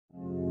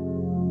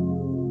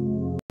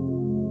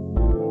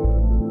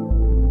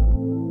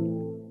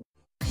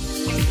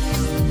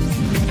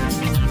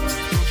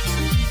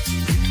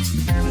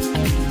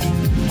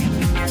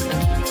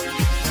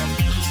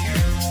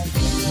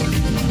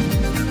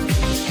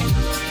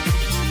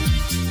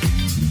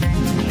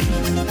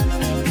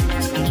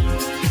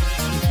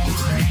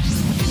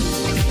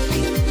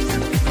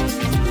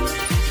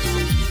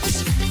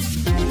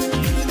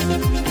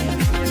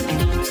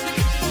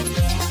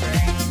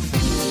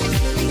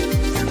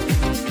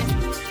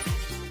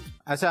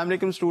Assalamu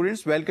alaikum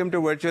students, welcome to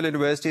Virtual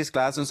University's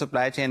class on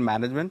supply chain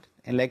management.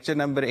 In lecture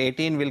number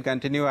 18, we'll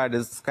continue our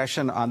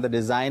discussion on the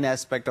design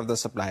aspect of the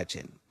supply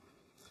chain.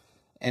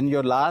 In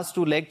your last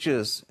two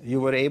lectures, you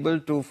were able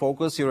to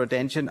focus your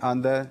attention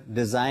on the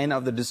design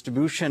of the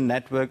distribution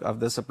network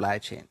of the supply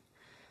chain.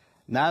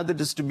 Now the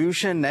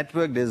distribution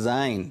network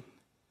design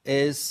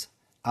is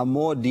a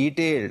more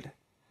detailed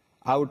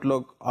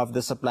outlook of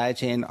the supply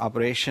chain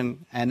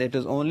operation, and it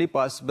is only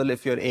possible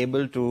if you're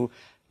able to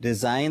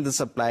design the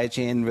supply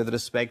chain with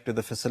respect to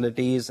the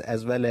facilities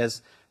as well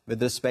as with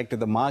respect to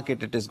the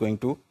market it is going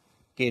to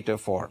cater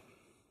for.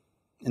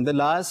 In the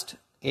last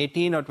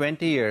 18 or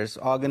 20 years,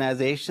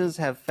 organizations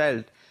have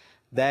felt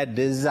that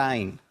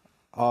design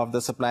of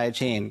the supply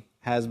chain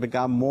has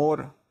become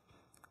more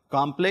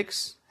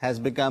complex, has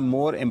become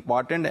more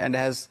important, and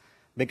has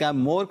become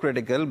more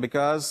critical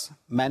because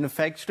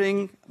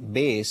manufacturing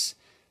base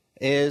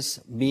is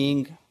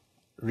being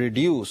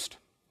reduced.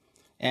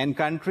 And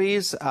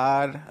countries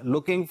are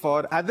looking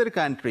for other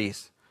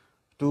countries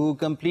to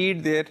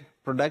complete their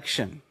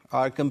production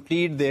or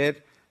complete their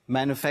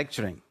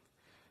manufacturing.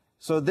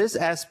 So this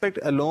aspect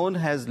alone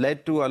has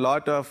led to a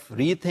lot of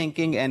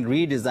rethinking and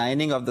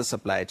redesigning of the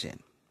supply chain.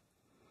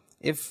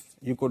 If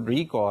you could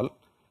recall,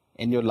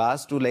 in your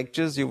last two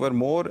lectures, you were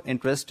more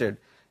interested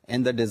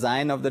in the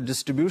design of the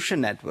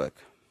distribution network.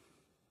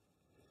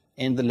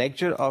 In the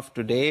lecture of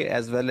today,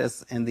 as well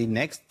as in the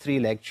next three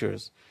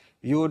lectures,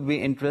 you would be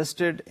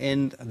interested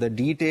in the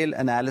detailed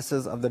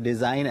analysis of the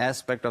design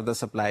aspect of the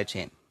supply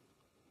chain.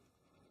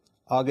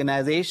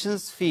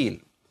 Organizations feel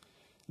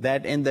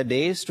that in the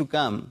days to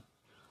come,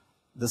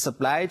 the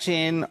supply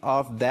chain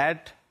of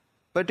that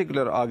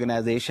particular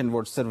organization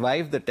would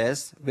survive the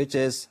test, which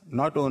is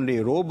not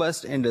only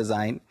robust in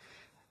design,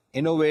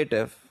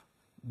 innovative,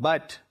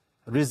 but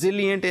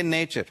resilient in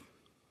nature.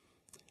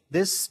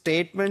 This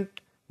statement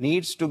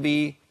needs to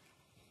be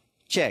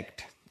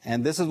checked.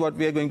 And this is what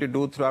we are going to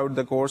do throughout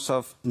the course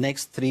of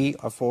next 3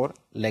 or 4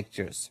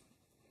 lectures.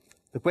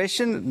 The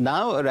question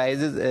now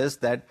arises is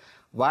that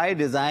why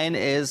design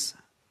is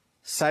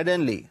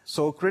suddenly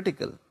so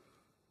critical?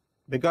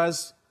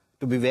 Because,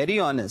 to be very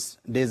honest,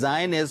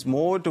 design is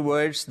more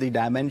towards the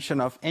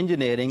dimension of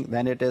engineering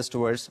than it is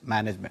towards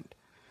management.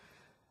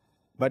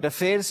 But a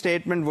fair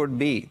statement would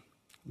be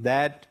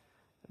that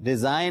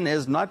design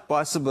is not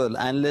possible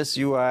unless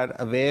you are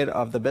aware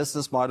of the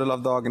business model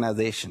of the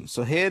organization.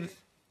 So here,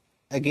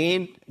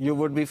 again, you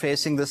would be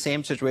facing the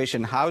same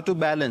situation, how to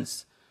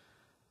balance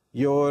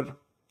your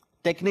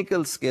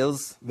technical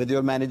skills with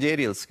your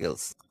managerial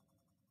skills.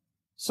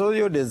 So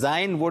your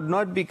design would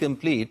not be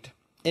complete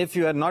if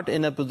you are not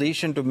in a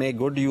position to make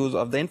good use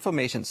of the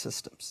information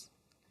systems.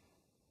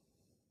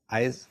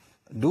 I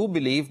do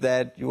believe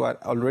that you are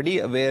already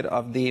aware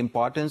of the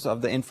importance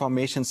of the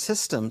information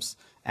systems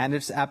and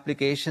its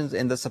applications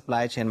in the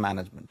supply chain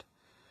management.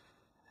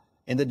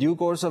 In the due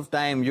course of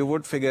time, you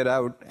would figure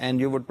out, and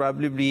you would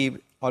probably be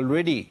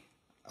already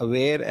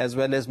aware as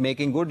well as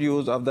making good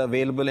use of the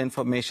available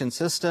information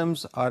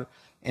systems or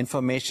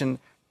information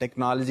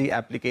technology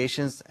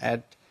applications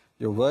at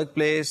your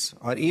workplace,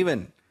 or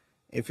even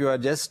if you are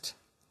just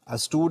a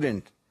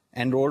student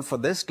enrolled for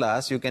this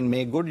class, you can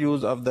make good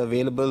use of the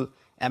available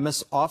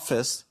MS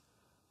Office,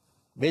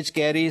 which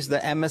carries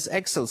the MS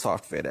Excel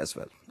software as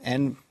well.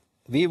 And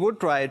we would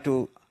try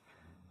to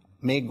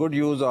make good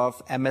use of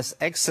MS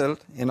Excel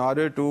in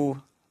order to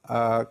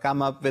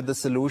come up with the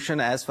solution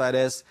as far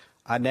as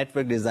our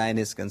network design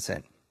is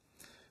concerned.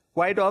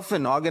 Quite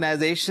often,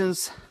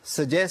 organizations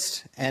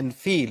suggest and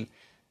feel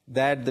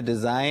that the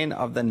design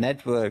of the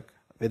network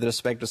with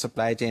respect to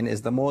supply chain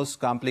is the most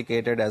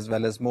complicated as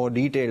well as more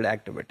detailed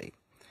activity.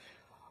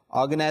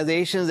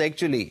 Organizations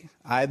actually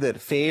either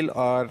fail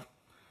or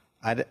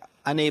are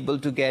unable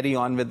to carry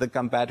on with the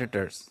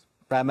competitors,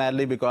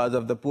 primarily because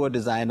of the poor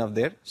design of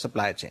their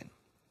supply chain.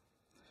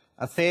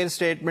 A fair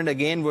statement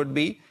again would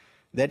be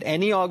that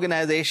any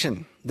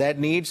organization that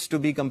needs to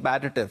be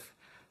competitive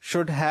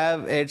should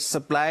have its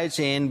supply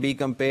chain be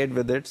compared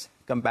with its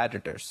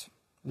competitors.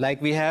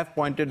 Like we have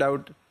pointed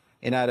out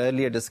in our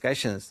earlier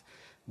discussions,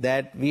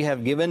 that we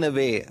have given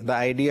away the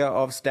idea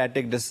of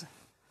static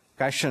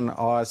discussion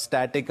or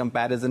static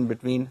comparison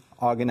between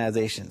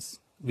organizations.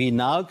 We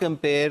now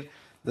compare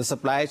the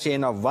supply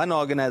chain of one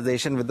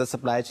organization with the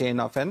supply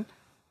chain of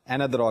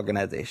another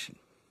organization.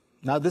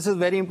 Now this is a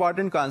very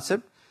important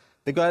concept,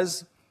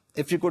 because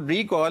if you could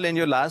recall, in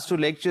your last two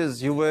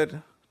lectures, you were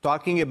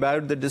talking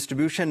about the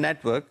distribution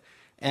network,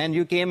 and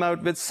you came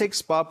out with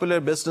 6 popular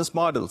business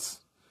models,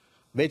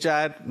 which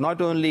are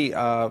not only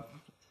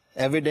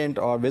evident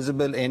or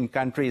visible in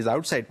countries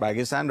outside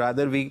Pakistan,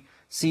 rather we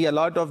see a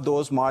lot of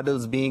those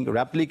models being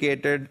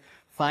replicated,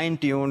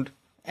 fine-tuned,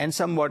 and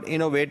somewhat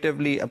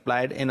innovatively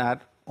applied in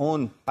our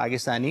own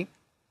Pakistani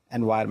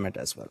environment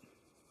as well.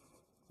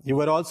 You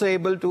were also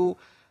able to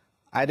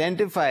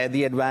identify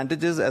the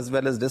advantages as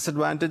well as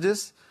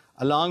disadvantages,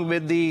 along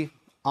with the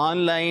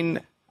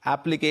online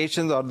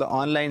applications or the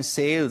online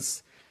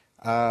sales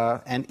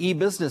and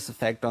e-business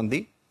effect on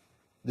the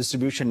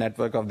distribution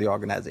network of the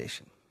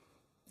organization.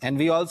 And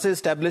we also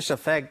established a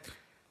fact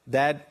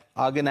that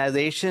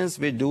organizations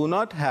which do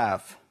not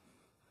have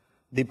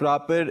the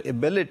proper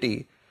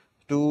ability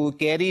to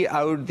carry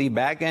out the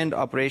back-end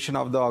operation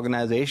of the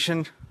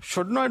organization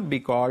should not be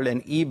called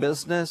an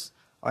e-business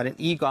or an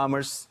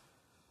e-commerce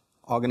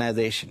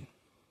organization.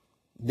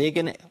 They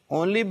can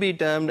only be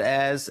termed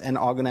as an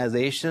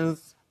organization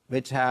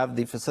which have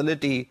the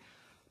facility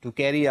to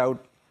carry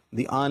out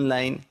the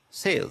online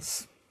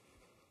sales.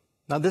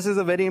 Now, this is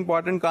a very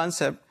important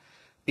concept.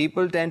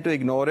 People tend to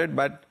ignore it,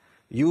 but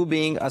you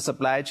being a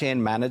supply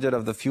chain manager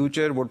of the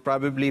future would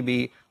probably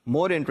be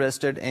more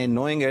interested in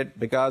knowing it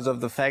because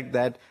of the fact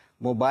that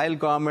mobile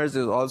commerce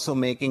is also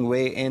making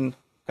way in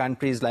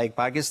countries like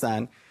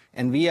Pakistan,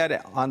 and we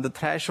are on the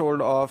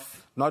threshold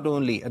of not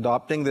only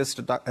adopting this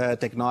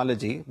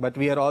technology, but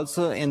we are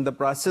also in the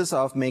process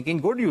of making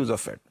good use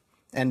of it.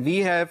 And we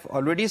have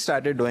already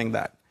started doing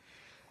that.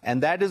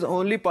 And that is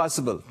only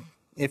possible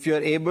if you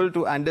are able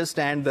to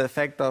understand the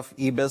effect of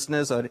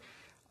e-business or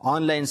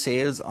online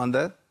sales on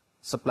the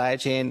supply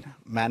chain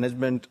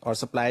management or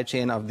supply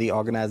chain of the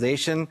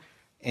organization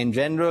in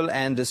general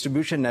and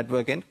distribution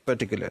network in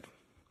particular.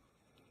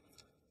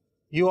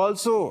 You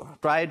also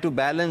try to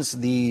balance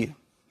the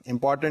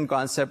important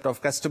concept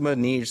of customer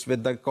needs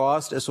with the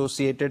cost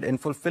associated in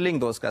fulfilling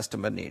those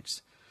customer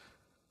needs.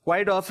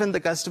 Quite often the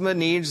customer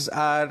needs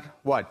are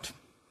what?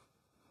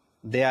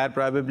 They are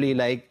probably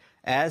like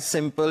as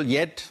simple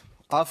yet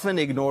often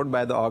ignored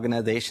by the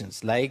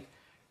organizations, like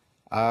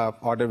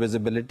order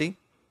visibility,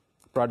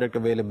 product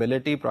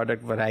availability,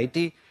 product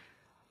variety,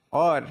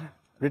 or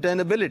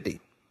returnability.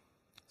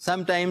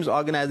 Sometimes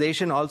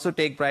organizations also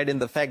take pride in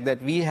the fact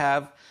that we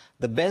have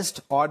the best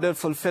order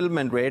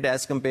fulfillment rate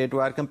as compared to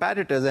our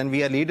competitors, and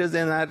we are leaders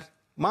in our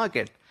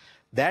market.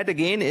 That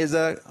again is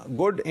a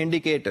good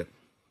indicator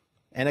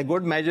and a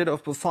good measure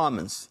of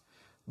performance,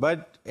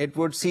 but it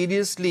would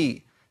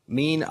seriously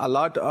mean a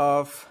lot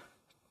of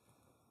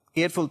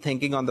careful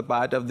thinking on the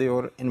part of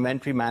your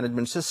inventory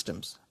management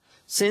systems.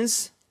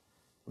 Since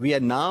we are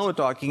now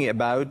talking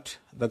about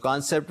the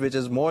concept which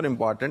is more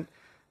important,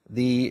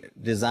 the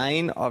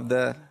design of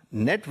the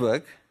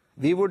network,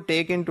 we would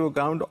take into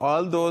account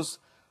all those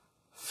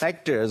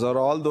factors or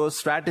all those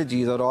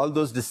strategies or all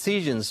those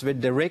decisions which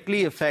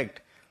directly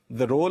affect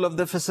the role of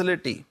the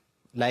facility.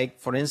 Like,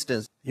 for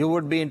instance, you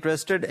would be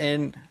interested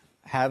in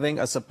having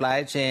a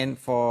supply chain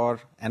for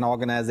an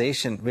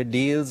organization which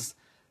deals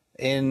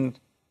in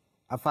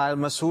a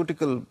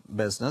pharmaceutical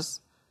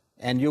business,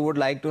 and you would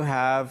like to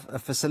have a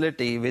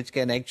facility which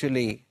can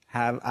actually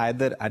have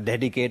either a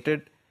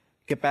dedicated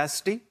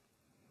capacity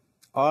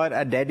or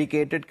a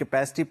dedicated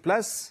capacity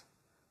plus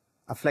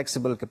a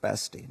flexible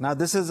capacity. Now,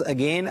 this is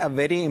again a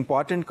very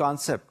important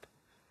concept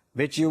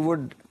which you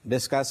would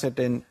discuss it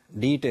in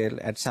detail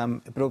at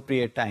some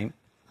appropriate time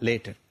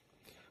later.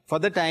 For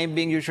the time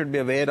being, you should be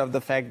aware of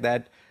the fact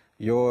that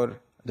your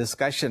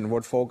discussion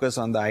would focus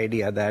on the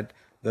idea that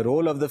the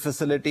role of the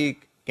facility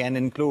can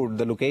include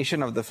the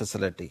location of the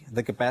facility,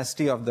 the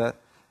capacity of the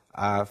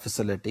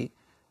facility,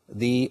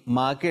 the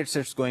markets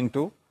it's going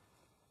to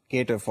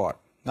cater for.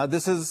 Now,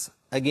 this is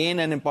again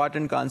an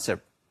important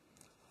concept.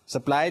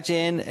 Supply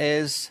chain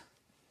is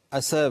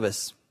a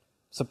service.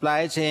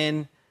 Supply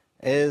chain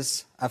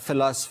is a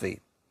philosophy.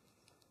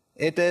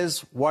 It is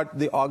what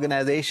the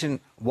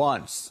organization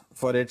wants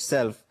for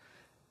itself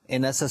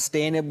in a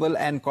sustainable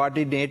and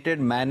coordinated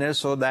manner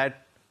so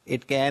that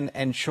it can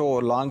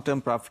ensure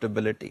long-term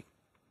profitability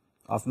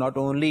of not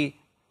only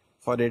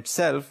for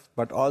itself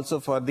but also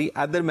for the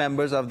other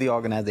members of the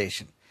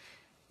organization.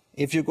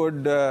 If you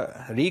could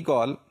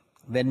recall,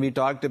 when we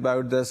talked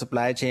about the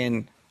supply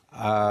chain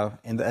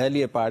in the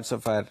earlier parts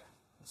of our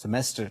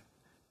semester,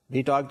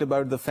 we talked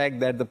about the fact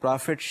that the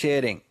profit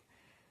sharing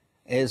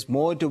is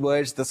more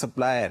towards the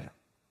supplier,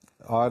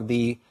 or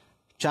the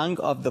chunk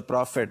of the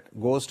profit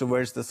goes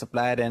towards the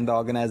supplier, and the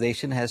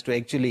organization has to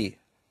actually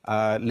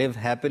live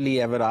happily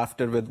ever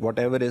after with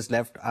whatever is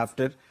left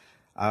after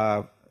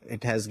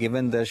it has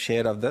given the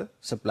share of the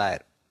supplier.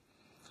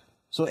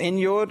 So in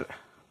your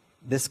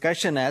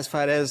discussion as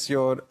far as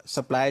your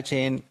supply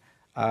chain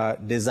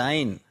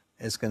design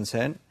is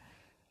concerned,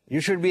 you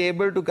should be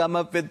able to come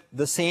up with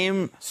the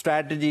same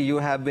strategy you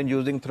have been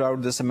using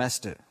throughout the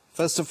semester.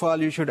 First of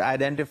all, you should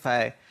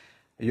identify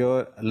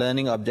your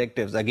learning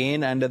objectives,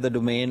 again under the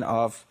domain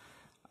of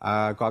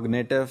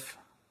cognitive,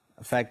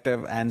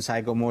 affective, and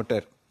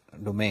psychomotor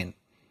domain.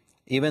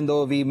 Even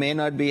though we may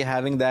not be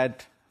having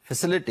that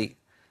facility,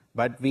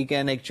 but we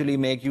can actually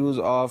make use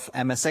of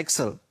MS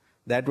Excel.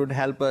 That would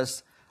help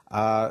us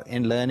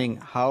in learning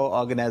how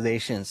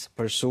organizations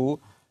pursue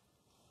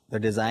the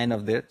design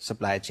of their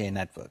supply chain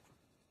network.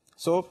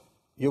 So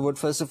you would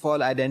first of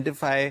all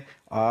identify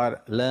or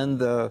learn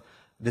the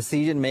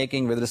decision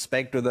making with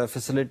respect to the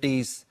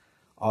facilities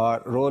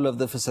or role of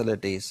the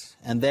facilities,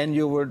 and then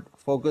you would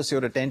focus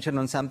your attention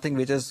on something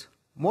which is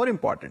more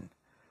important,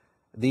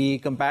 the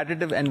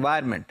competitive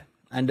environment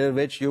under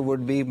which you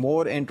would be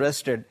more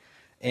interested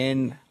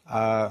in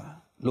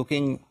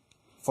looking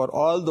for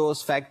all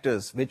those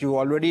factors which you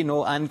already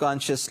know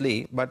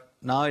unconsciously, but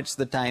now it's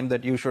the time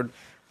that you should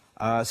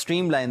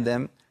streamline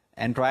them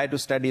and try to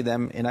study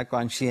them in a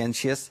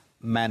conscientious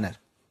manner.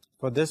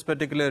 For this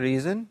particular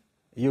reason,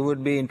 you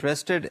would be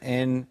interested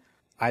in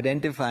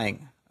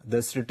identifying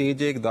the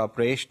strategic, the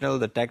operational,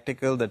 the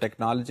tactical, the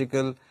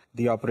technological,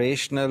 the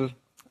operational,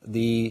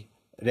 the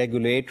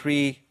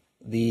regulatory,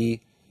 the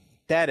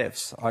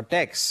tariffs or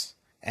tax,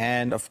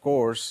 and of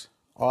course,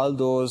 all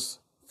those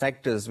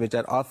factors which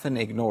are often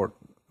ignored,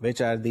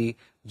 which are the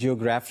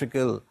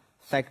geographical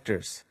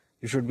factors.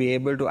 You should be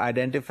able to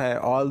identify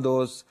all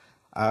those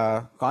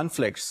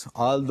conflicts,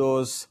 all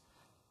those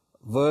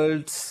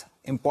world's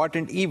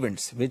important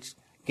events which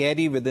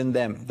carry within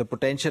them the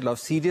potential of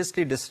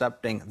seriously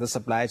disrupting the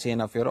supply chain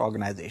of your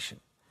organization.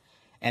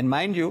 And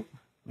mind you,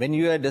 when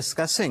you are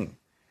discussing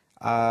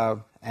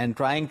and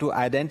trying to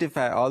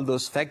identify all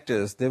those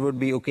factors, there would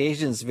be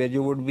occasions where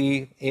you would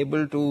be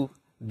able to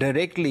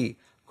directly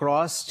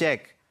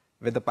cross-check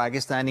with the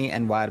Pakistani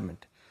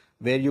environment,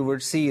 where you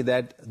would see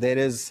that there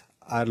is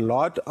a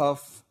lot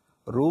of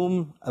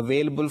room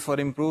available for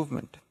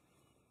improvement.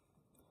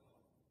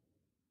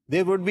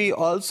 There would be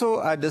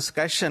also a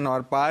discussion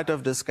or part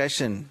of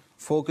discussion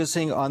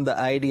focusing on the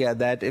idea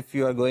that if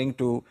you are going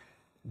to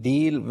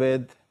deal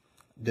with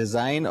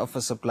design of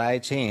a supply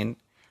chain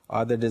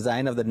or the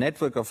design of the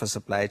network of a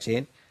supply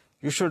chain,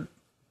 you should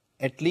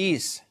at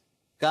least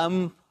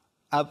come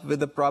up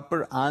with a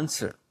proper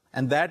answer.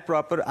 And that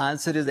proper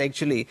answer is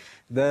actually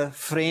the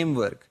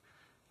framework.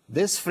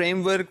 This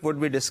framework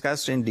would be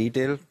discussed in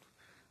detail.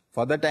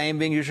 For the time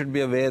being, you should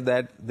be aware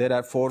that there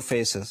are 4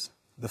 phases.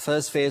 The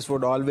first phase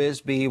would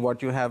always be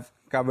what you have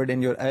covered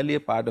in your earlier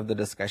part of the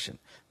discussion,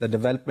 the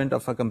development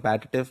of a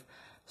competitive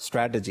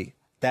strategy.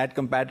 That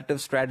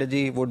competitive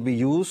strategy would be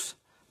used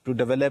to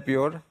develop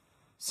your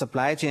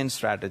supply chain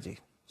strategy.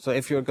 So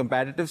if your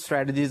competitive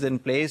strategy is in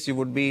place, you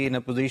would be in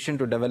a position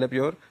to develop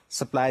your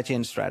supply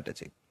chain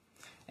strategy.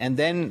 And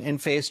then in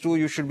phase 2,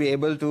 you should be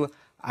able to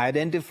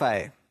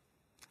identify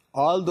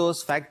all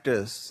those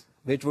factors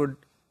which would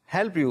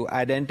help you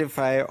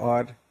identify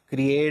or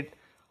create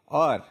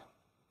or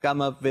come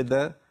up with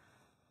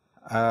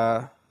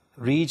a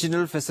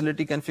regional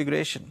facility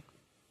configuration.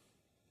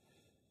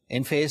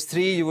 In phase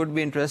 3, you would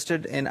be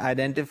interested in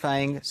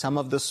identifying some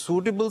of the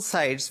suitable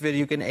sites where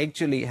you can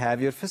actually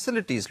have your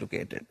facilities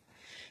located.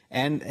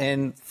 And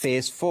in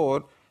phase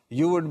 4,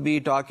 you would be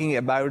talking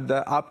about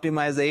the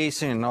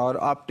optimization or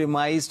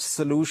optimized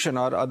solution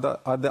or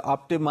the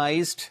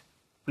optimized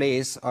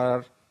place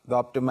or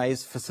the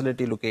optimized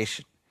facility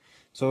location.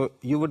 So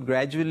you would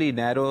gradually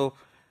narrow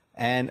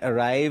and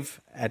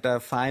arrive at a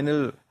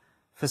final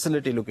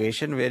facility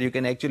location where you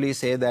can actually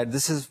say that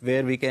this is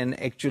where we can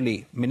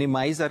actually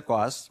minimize our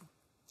costs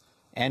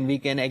and we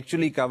can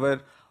actually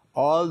cover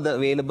all the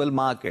available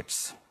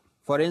markets.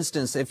 For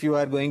instance, if you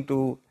are going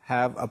to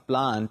have a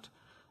plant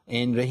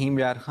in Rahim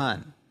Yar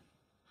Khan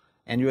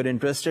and you are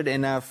interested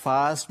in a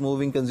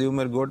fast-moving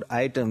consumer good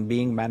item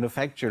being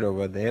manufactured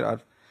over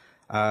there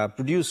or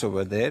produced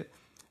over there,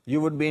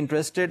 you would be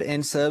interested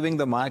in serving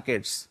the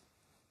markets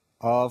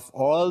of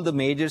all the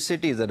major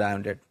cities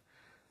around it.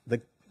 The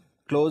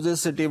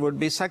closest city would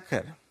be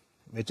Sakkar,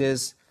 which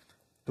is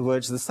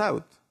towards the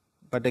south.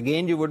 But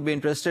again, you would be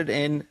interested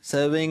in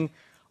serving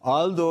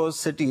all those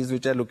cities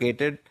which are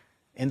located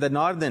in the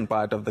northern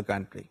part of the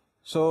country.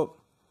 So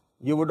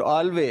you would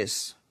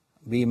always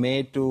be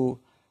made to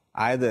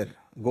either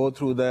go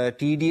through the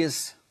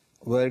tedious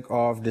work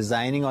of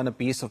designing on a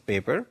piece of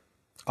paper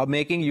or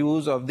making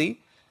use of the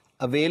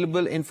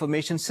available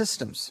information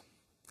systems.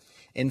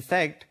 In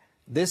fact,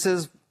 this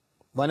is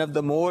one of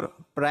the more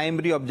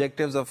primary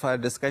objectives of our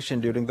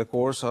discussion during the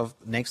course of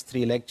the next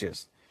 3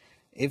 lectures.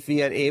 If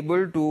we are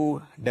able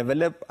to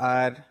develop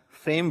our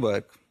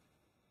framework,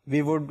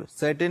 we would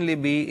certainly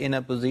be in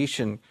a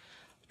position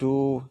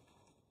to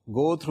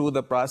go through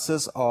the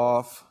process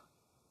of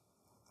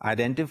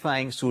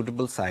identifying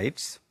suitable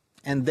sites,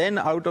 and then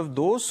out of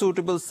those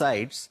suitable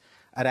sites,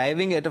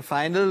 arriving at a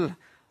final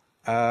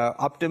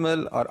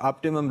optimal or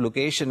optimum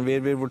location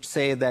where we would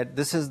say that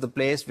this is the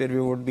place where we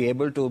would be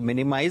able to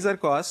minimize our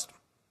cost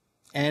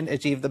and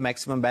achieve the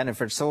maximum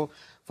benefit. So,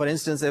 for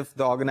instance, if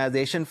the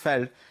organization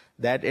felt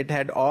that it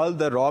had all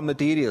the raw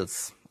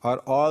materials or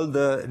all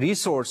the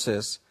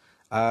resources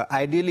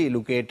ideally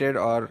located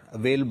or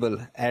available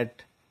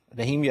at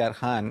Rahim Yar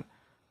Khan,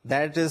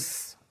 that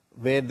is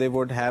where they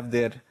would have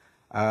their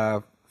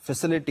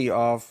facility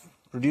of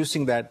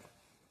producing that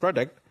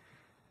product.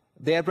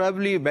 They are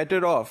probably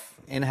better off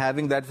in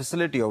having that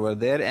facility over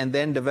there and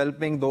then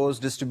developing those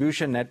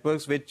distribution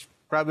networks which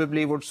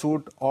probably would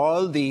suit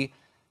all the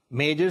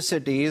major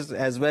cities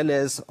as well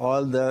as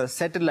all the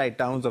satellite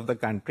towns of the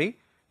country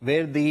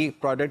where the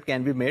product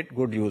can be made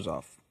good use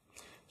of.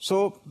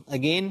 So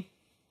again,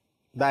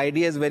 the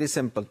idea is very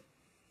simple.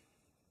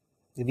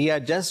 We are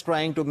just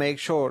trying to make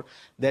sure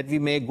that we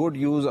make good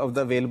use of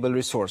the available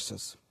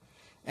resources.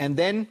 And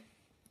then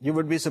you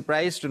would be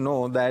surprised to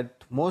know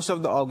that most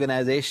of the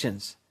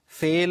organizations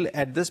fail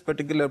at this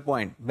particular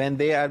point when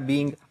they are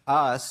being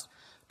asked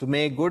to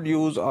make good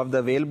use of the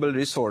available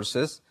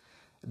resources.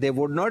 They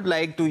would not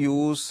like to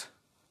use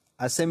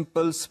a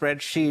simple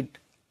spreadsheet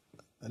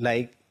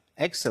like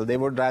Excel. They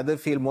would rather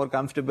feel more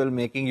comfortable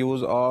making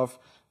use of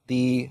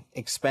the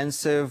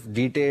expensive,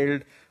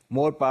 detailed,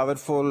 more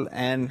powerful,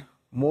 and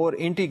more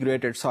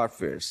integrated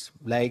softwares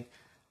like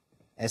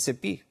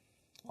SAP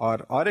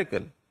or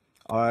Oracle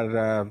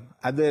or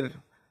other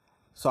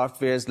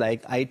softwares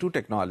like I2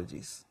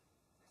 technologies.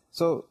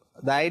 So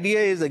the idea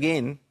is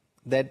again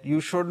that you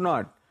should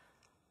not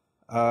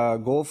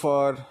go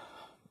for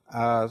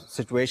a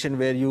situation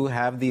where you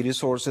have the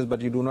resources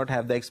but you do not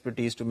have the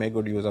expertise to make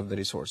good use of the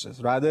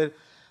resources. Rather,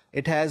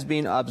 it has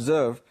been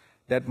observed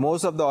that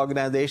most of the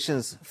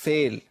organizations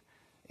fail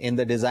in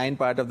the design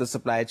part of the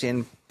supply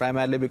chain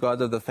primarily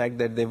because of the fact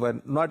that they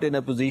were not in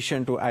a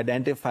position to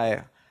identify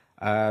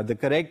the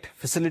correct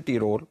facility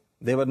role.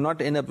 They were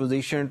not in a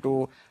position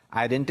to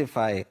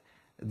identify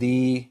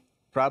the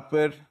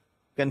proper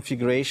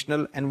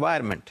configurational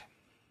environment.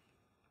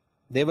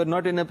 They were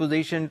not in a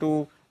position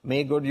to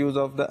make good use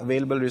of the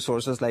available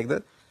resources like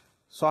the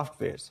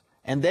softwares.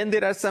 And then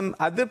there are some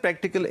other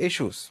practical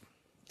issues.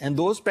 And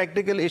those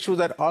practical issues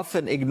are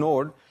often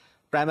ignored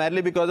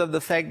primarily because of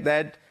the fact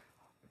that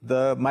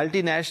the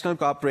multinational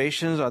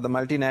corporations or the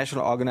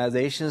multinational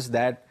organizations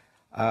that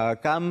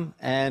come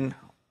and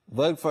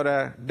work for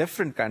a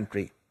different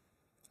country,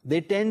 they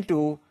tend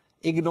to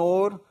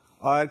ignore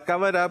or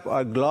cover up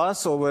or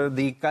gloss over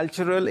the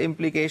cultural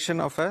implication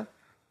of a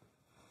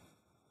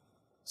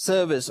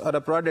service or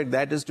a product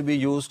that is to be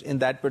used in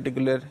that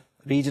particular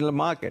regional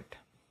market.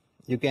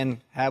 You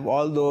can have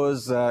all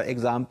those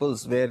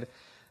examples where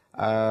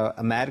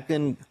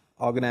American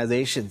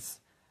organizations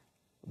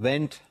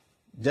went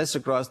just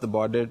across the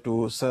border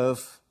to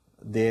serve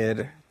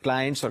their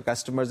clients or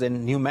customers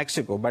in New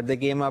Mexico, but they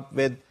came up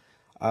with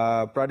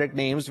product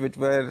names which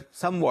were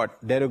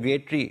somewhat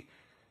derogatory,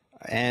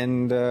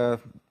 and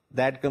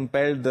that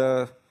compelled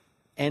the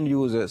end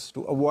users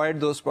to avoid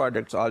those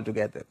products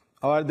altogether.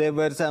 Or there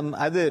were some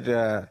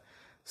other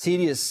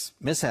serious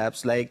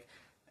mishaps, like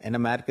an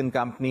American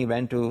company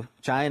went to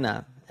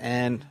China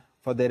and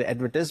for their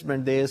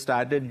advertisement they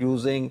started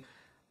using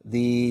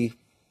the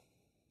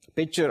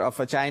picture of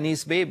a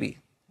Chinese baby,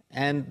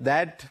 and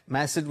that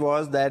message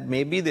was that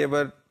maybe they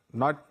were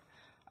not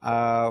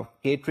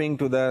catering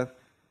to the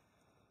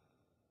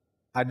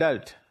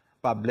adult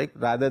public,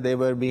 rather they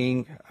were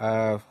being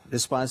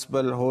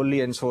responsible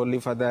wholly and solely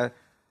for the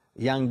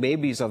young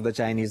babies of the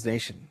Chinese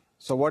nation.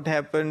 So what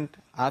happened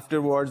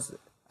afterwards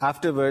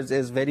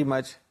is very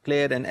much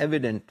clear and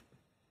evident.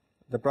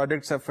 The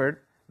product suffered,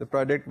 the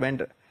product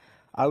went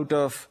out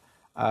of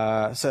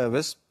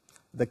service,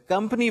 the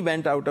company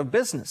went out of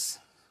business.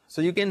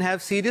 So you can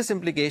have serious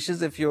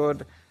implications if your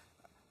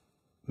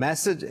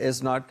message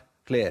is not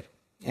clear.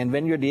 And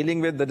when you're dealing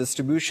with the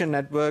distribution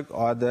network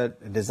or the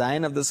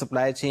design of the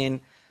supply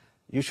chain,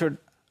 you should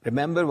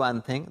remember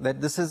one thing, that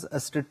this is a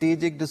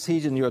strategic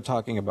decision you're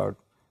talking about.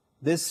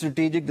 This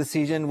strategic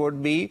decision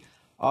would be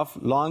of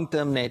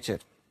long-term nature.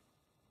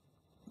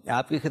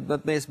 آپ کی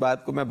خدمت میں اس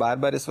بات کو میں بار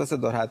بار اس وقت سے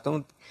دہراتا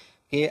ہوں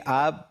کہ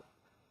آپ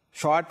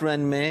شارٹ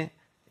رن میں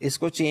اس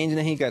کو چینج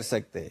نہیں کر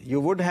سکتے.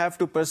 You would have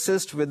to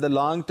persist with the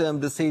long term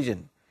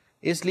decision.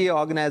 اس لیے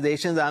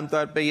آرگنائزیشنز عام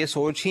طور پہ یہ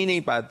سوچ ہی نہیں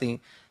پاتی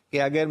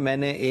کہ اگر میں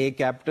نے ایک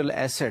کیپٹل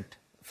ایسٹ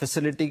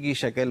فیسلٹی کی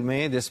شکل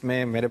میں جس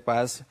میں میرے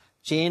پاس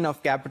چین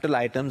آف کیپٹل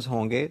آئٹمز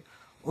ہوں گے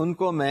ان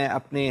کو میں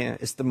اپنے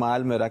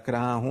استعمال میں رکھ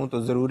رہا ہوں تو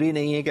ضروری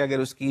نہیں ہے کہ اگر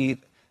اس کی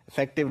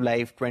افیکٹو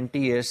لائف 20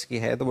 ایئرس کی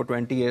ہے تو وہ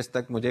 20 ایئرس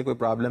تک مجھے کوئی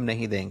پرابلم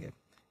نہیں دیں گے.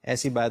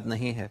 ایسی بات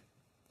نہیں ہے.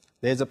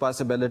 دیر از a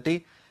possibility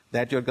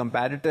that your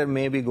competitor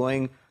may be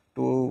going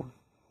to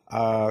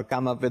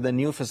come up with a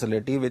new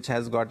facility which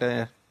has got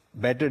a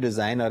better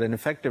design اور این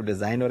افیکٹو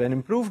ڈیزائن اور این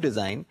امپروو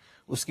ڈیزائن.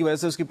 اس کی وجہ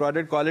سے اس کی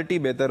پروڈکٹ کوالٹی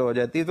بہتر ہو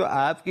جاتی ہے تو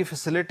آپ کی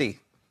فیسلٹی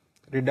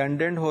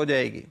ریڈنڈنٹ ہو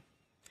جائے گی.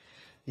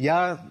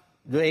 یا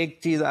جو ایک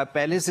چیز آپ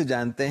پہلے سے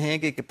جانتے ہیں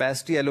کہ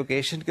کیپیسٹی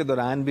ایلوکیشن کے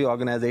دوران بھی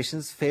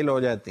آرگنائزیشنز فیل ہو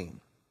جاتی ہیں.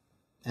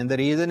 And the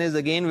reason is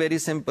again very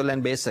simple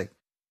and basic.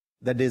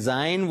 The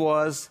design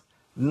was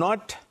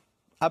not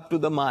up to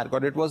the mark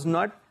or it was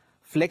not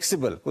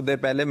flexible. کچھ دیر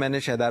پہلے میں نے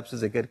شاید آپ سے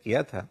ذکر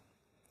کیا تھا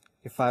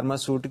کہ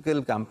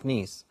فارماسیوٹیکل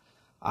کمپنیز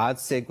آج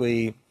سے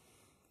کوئی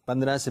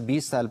 15 سے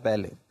 20 سال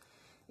پہلے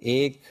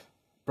ایک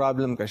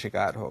پرابلم کا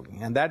شکار ہو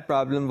گئی. And that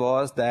problem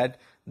was that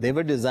they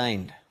were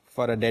designed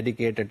for a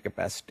dedicated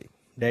capacity.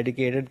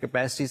 Dedicated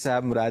capacity سے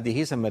آپ مراد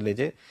ہی سمجھ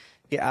لیجیے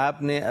کہ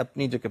آپ نے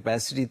اپنی جو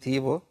کیپیسٹی تھی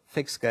وہ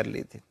فکس کر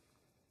لی تھی.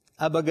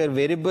 اب اگر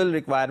ویریبل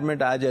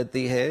ریکوائرمنٹ آ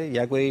جاتی ہے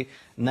یا کوئی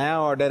نیا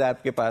آرڈر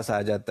آپ کے پاس آ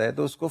جاتا ہے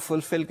تو اس کو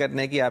فلفل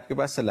کرنے کی آپ کے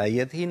پاس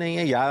صلاحیت ہی نہیں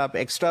ہے, یا آپ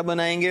ایکسٹرا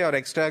بنائیں گے اور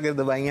ایکسٹرا اگر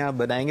دوائیاں آپ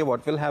بنائیں گے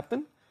what will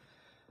happen,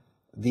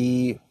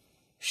 the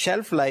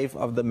shelf life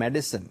of the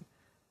medicine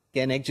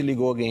can actually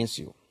go against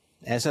you.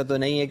 ایسا تو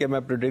نہیں ہے کہ میں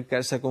پروڈکٹ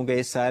کر سکوں کہ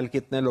اس سال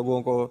کتنے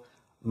لوگوں کو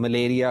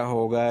ملیریا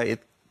ہوگا,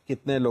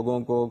 کتنے لوگوں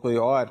کو کوئی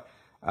اور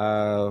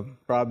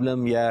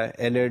پرابلم یا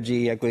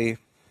الرجی یا کوئی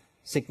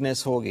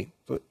سکنس ہوگی.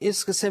 تو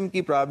اس قسم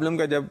کی پرابلم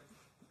کا جب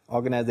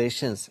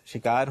آرگنائزیشنز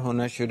شکار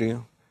ہونا شروع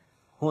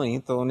ہوئیں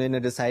تو انہوں نے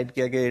ڈیسائیڈ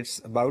کیا کہ it's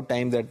about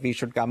time that we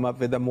should come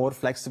up with a more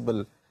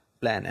flexible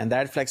plan, and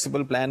that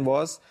flexible plan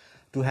was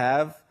to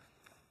have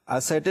a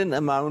certain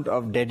amount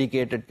of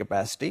dedicated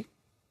capacity,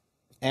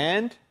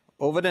 and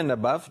over and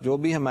above جو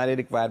بھی ہماری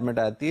requirement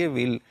آتی ہے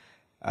we'll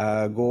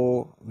go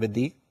with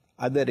the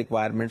other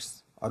requirements,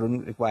 اور ان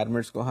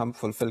requirements کو ہم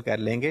fulfill کر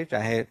لیں گے,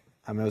 چاہے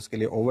ہمیں اس کے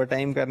لیے اوور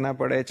ٹائم کرنا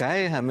پڑے,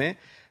 چاہے ہمیں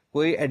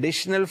کوئی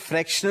ایڈیشنل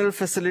فریکشنل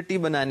فیسلٹی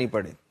بنانی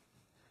پڑے.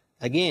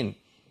 اگین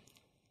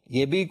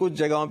یہ بھی کچھ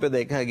جگہوں پہ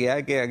دیکھا گیا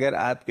کہ اگر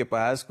آپ کے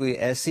پاس کوئی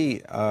ایسی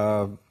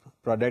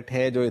پروڈکٹ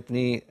ہے جو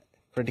اتنی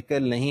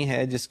کرٹیکل نہیں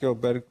ہے, جس کے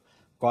اوپر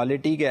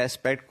کوالٹی کے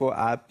اسپیکٹ کو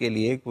آپ کے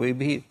لیے کوئی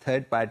بھی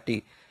تھرڈ پارٹی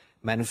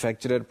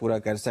مینوفیکچرر پورا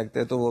کر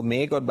سکتے, تو وہ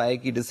میک اور بائی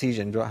کی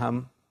ڈیسیجن جو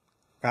ہم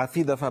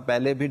کافی دفعہ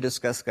پہلے بھی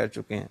ڈسکس کر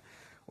چکے ہیں,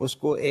 اس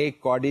کو ایک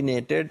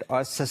کوآرڈینیٹڈ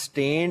اور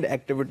سسٹینڈ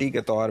ایکٹیویٹی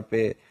کے طور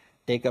پہ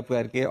ٹیک اپ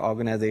کر کے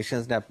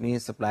آرگنائزیشنز نے اپنی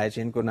سپلائی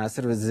چین کو نہ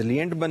صرف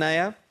ریزیلینٹ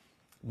بنایا,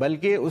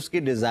 بلکہ اس کی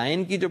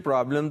ڈیزائن کی جو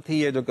پرابلم تھی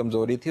یا جو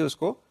کمزوری تھی اس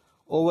کو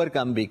اوور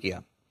کم بھی کیا.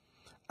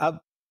 اب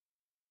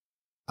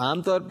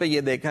عام طور پہ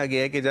یہ دیکھا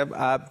گیا کہ جب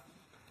آپ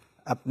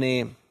اپنے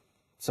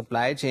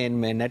سپلائی چین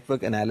میں نیٹ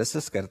ورک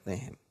انالیسس کرتے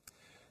ہیں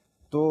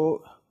تو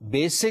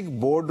بیسک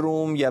بورڈ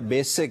روم یا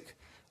بیسک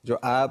جو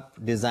آپ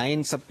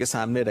ڈیزائن سب کے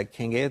سامنے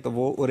رکھیں گے تو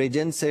وہ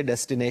اوریجن سے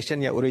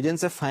ڈیسٹینیشن یا اوریجن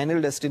سے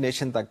فائنل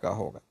ڈیسٹینیشن تک کا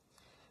ہوگا.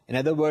 ان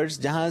ادر ورڈز,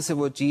 جہاں سے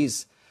وہ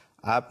چیز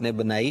آپ نے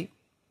بنائی,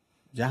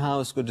 جہاں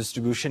اس کو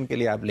ڈسٹریبیوشن کے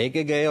لیے آپ لے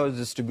کے گئے, اور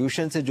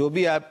ڈسٹریبیوشن سے جو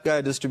بھی آپ کا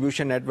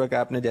ڈسٹریبیوشن نیٹ ورک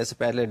آپ نے جیسے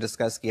پہلے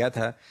ڈسکس کیا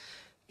تھا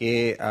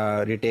کہ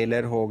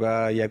ریٹیلر ہوگا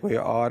یا کوئی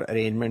اور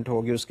ارینجمنٹ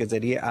ہوگی, اس کے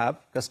ذریعے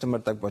آپ کسٹمر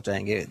تک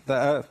پہنچائیں گے.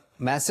 The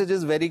message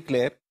is very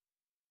clear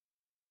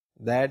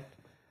that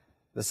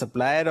the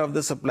supplier of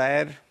the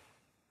supplier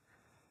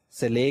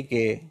سے لے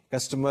کے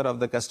کسٹمر آف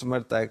دا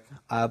کسٹمر تک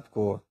آپ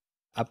کو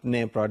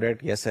اپنے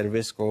پروڈکٹ یا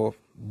سروس کو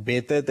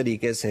بہتر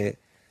طریقے سے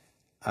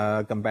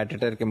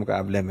کمپیٹیٹر کے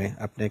مقابلے میں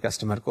اپنے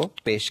کسٹمر کو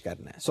پیش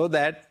کرنا ہے, so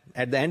that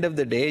at the and of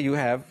the day you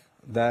have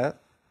the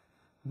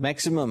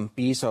maximum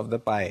piece of the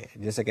پائے.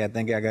 جیسے کہتے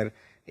ہیں کہ اگر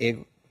ایک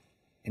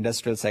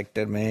انڈسٹریل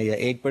سیکٹر میں یا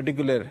ایک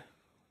پرٹیکولر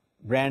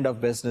برانڈ آف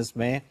بزنس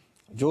میں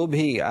جو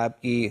بھی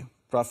آپ کی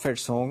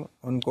پروفٹس ہوں,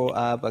 ان کو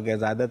آپ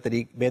اگر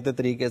بہتر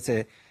طریقے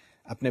سے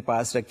اپنے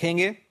پاس رکھیں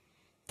گے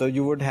تو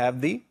you would have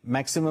the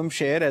maximum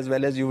share as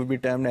well as you would be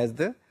termed as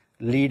the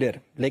leader.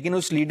 لیکن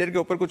اس لیڈر کے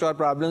اوپر کچھ اور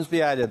پرابلمس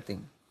بھی آ جاتی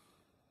ہیں.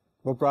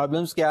 وہ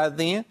پرابلمس کیا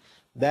آتی ہیں؟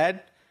 That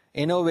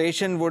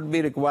innovation would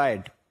be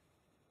required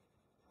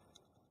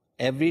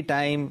every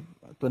time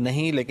تو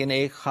نہیں, لیکن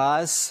ایک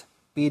خاص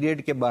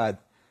پیریڈ کے بعد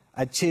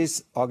اچھی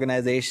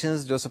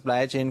آرگنائزیشنز جو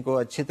سپلائی چین کو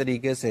اچھے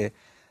طریقے سے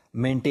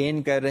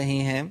مینٹین کر رہی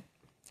ہیں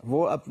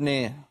وہ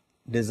اپنے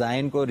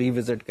ڈیزائن کو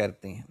ریوزٹ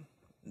کرتی ہیں.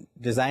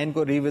 ڈیزائن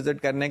کو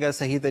ریوزٹ کرنے کا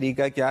صحیح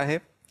طریقہ کیا ہے؟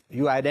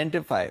 یو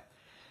آئیڈینٹیفائی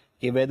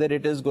کہ whether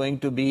it is going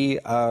to be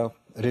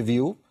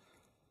review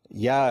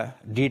یا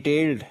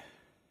ڈیٹیلڈ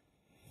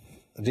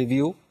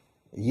ریویو,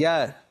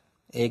 یا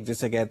ایک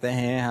جسے کہتے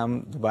ہیں ہم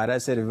دوبارہ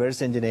سے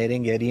ریورس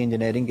انجینئرنگ یا ری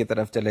انجینئرنگ کی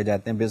طرف چلے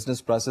جاتے ہیں,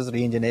 بزنس پروسیس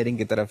ری انجینئرنگ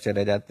کی طرف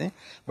چلے جاتے ہیں,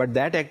 but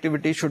that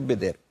activity should be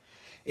there.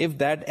 If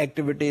that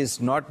activity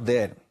is not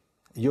there,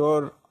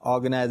 your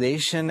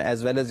organization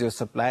as well as your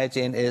supply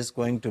chain is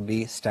going to be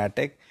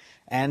static,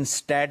 and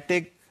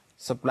static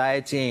supply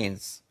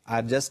chains are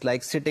just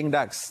like sitting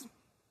ducks.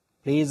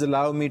 Please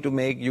allow me to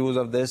make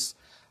use of this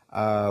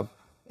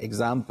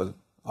example.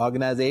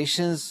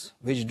 Organizations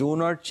which do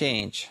not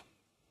change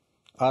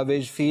or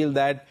which feel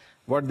that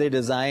what they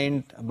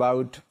designed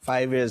about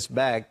 5 years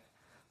back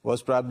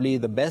was probably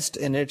the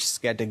best in its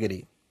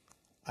category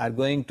are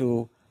going to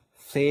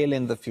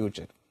fail in the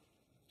future.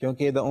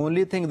 Kyunki the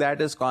only thing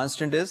that is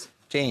constant is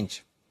change.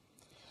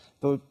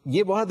 تو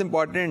یہ بہت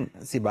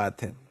important سی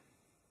بات ہے.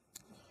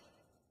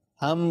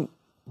 ہم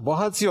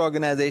بہت سی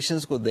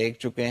organisations کو دیکھ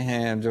چکے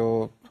ہیں جو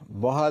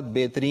بہت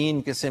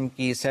بہترین قسم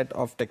کی سیٹ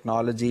آف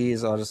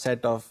ٹیکنالوجیز اور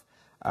سیٹ آف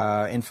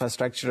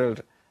انفراسٹرکچرل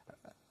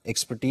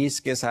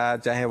ایکسپرٹیز کے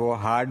ساتھ, چاہے وہ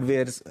ہارڈ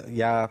ویئر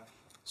یا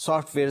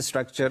سافٹ ویئر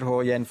اسٹرکچر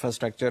ہو یا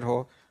انفراسٹرکچر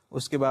ہو,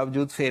 اس کے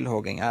باوجود فیل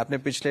ہو گئیں. آپ نے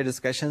پچھلے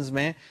ڈسکشنز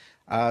میں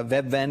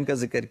ویب وین کا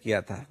ذکر کیا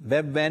تھا.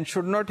 Web when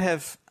should not have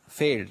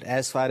failed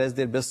as far as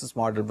their business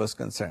model was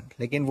concerned,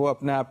 لیکن وہ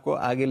اپنے آپ کو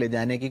آگے لے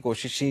جانے کی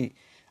کوشش ہی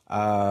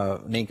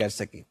نہیں کر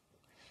سکی.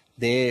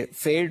 They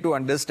failed to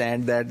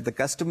understand that the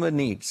customer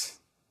needs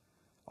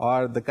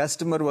or the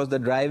customer was the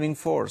driving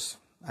force.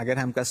 اگر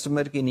ہم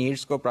کسٹمر کی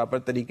نیڈس کو پراپر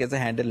طریقے سے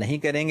ہینڈل نہیں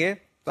کریں گے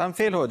تو ہم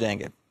فیل ہو جائیں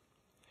گے.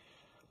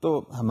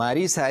 تو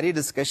ہماری ساری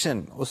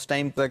ڈسکشن اس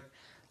ٹائم تک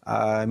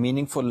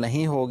میننگ فل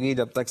نہیں ہوگی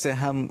جب تک سے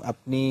ہم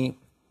اپنی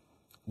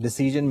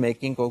ڈیسیجن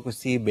میکنگ کو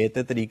کسی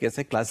بہتر طریقے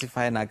سے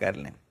کلاسیفائی نہ کر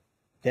لیں.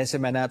 جیسے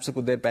میں نے آپ سے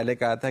کچھ دیر پہلے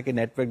کہا تھا کہ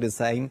نیٹ ورک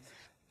ڈیزائن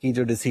کی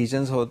جو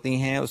ڈیسیجنز ہوتی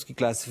ہیں اس کی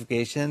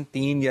کلاسیفیکیشن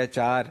 3 یا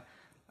 4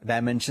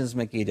 ڈائمینشنز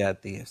میں کی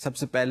جاتی ہے. سب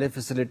سے پہلے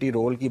فیسلٹی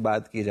رول کی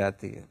بات کی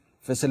جاتی ہے.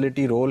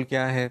 فیسلٹی رول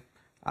کیا ہے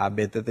آپ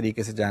بہتر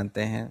طریقے سے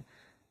جانتے ہیں.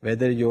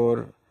 Weather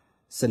your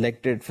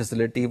selected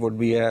facility would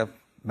be a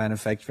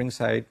manufacturing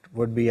site,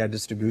 would be a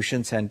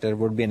distribution centre,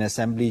 would be an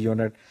assembly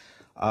unit,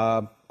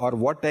 or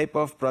what type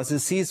of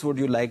processes would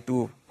you like to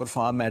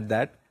perform at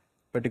that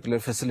particular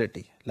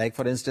facility. Like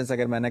for instance,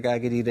 اگر میں نے کہا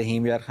کہ جی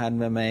رحیم یار خان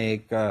میں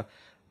ایک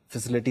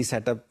facility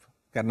set up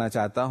کرنا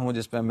چاہتا ہوں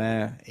جس میں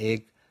میں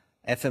ایک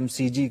ایف ایم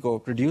سی جی کو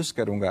پروڈیوس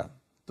کروں گا,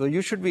 تو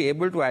you should be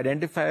able to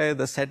identify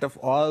the set of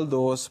all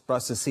those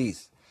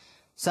processes.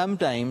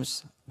 Sometimes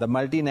the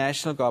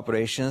multinational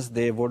corporations,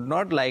 they would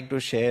not like to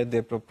share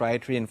their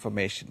proprietary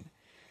information.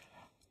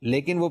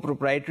 لیکن وہ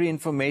proprietary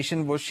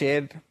information وہ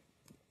share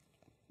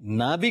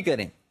نہ بھی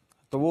کریں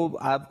تو وہ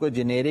آپ کو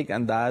جنیرک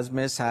انداز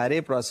میں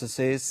سارے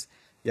پروسیسز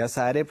یا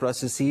سارے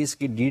پروسیسز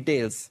کی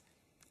details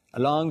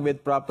along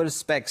with proper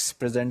specs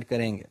present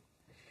کریں گے.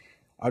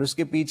 اور اس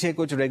کے پیچھے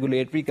کچھ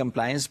ریگولیٹری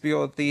کمپلائنس بھی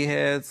ہوتی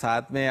ہے,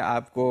 ساتھ میں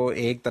آپ کو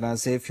ایک طرح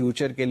سے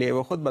فیوچر کے لیے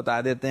وہ خود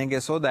بتا دیتے ہیں کہ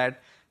so that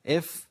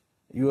if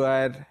you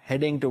are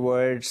heading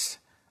towards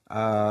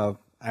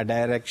a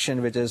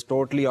direction which is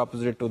totally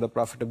opposite to the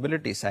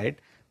profitability side,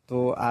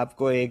 تو آپ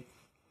کو ایک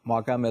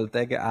موقع ملتا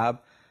ہے کہ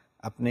آپ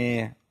اپنے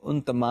ان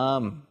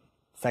تمام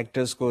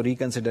فیکٹرز کو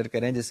ریکنسیڈر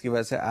کریں جس کی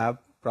وجہ سے آپ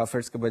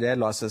پروفٹس کے بجائے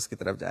لاسز کی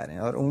طرف جا رہے ہیں.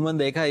 اور عموماً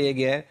دیکھا یہ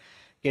گیا ہے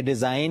کہ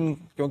ڈیزائن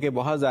کیونکہ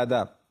بہت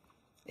زیادہ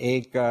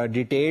ایک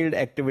ڈیٹیلڈ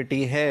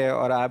ایکٹیویٹی ہے,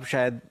 اور آپ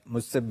شاید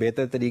مجھ سے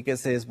بہتر طریقے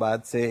سے اس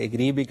بات سے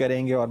ایگری بھی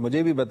کریں گے اور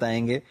مجھے بھی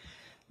بتائیں گے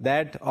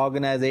that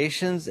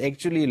organizations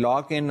actually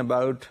lock in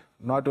about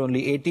not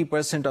only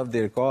 80% of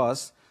their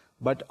costs,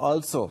 but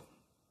also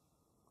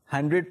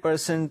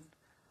 100%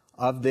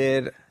 of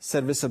their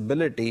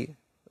serviceability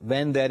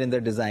when they are in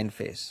the design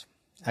phase.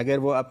 اگر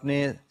وہ اپنے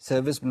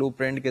سروس بلو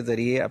پرنٹ کے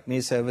ذریعے اپنی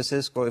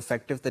سروسز کو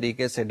افیکٹو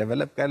طریقے سے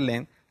ڈیولپ کر لیں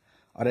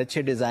اور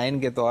اچھے ڈیزائن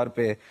کے طور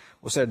پہ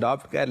اسے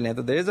اڈاپٹ کر لیں,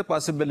 تو there is a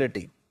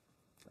possibility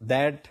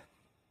that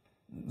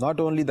not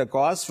only the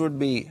cost would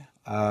be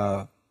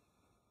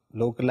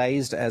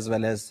localized as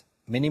well as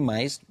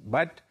minimized,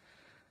 but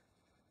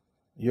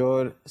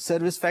your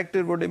service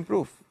factor would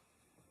improve.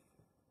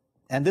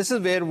 And this is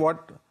where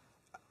what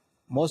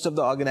most of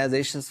the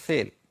organizations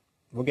fail.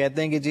 وہ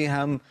کہتے ہیں کہ جی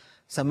ہم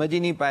سمجھ ہی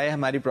نہیں پائے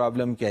ہماری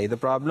problem کیا ہے.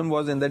 The problem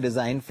was in the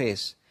design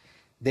phase.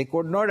 They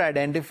could not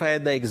identify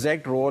the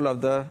exact role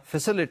of the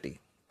facility.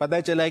 پتہ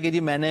چلا کہ جی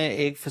میں نے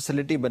ایک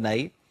فیسلٹی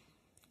بنائی,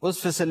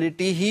 اس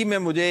فیسلٹی ہی میں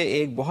مجھے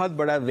ایک بہت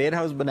بڑا ویئر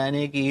ہاؤس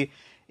بنانے کی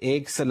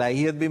ایک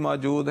صلاحیت بھی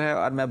موجود ہے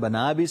اور میں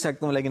بنا بھی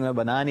سکتا ہوں, لیکن میں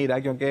بنا نہیں رہا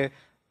کیونکہ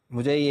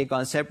مجھے یہ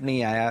کانسیپٹ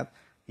نہیں آیا,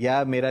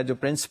 یا میرا جو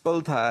پرنسپل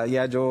تھا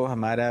یا جو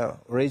ہمارا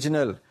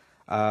original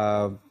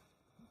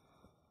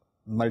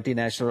multi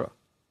national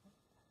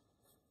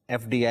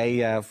F D I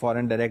یا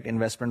فورن ڈائریکٹ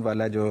انویسٹمنٹ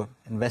والا جو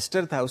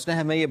انویسٹر تھا اس نے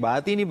ہمیں یہ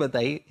بات ہی نہیں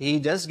بتائی. He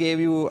just give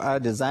you a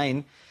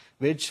design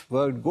which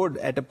work good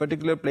at a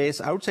particular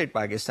place out side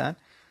Pakistan,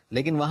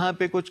 لیکن وہاں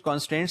پہ کچھ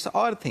کانسٹینٹس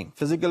اور تھیں.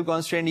 فزیکل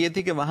کانسٹینٹ یہ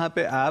تھی کہ وہاں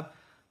پہ آپ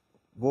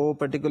وہ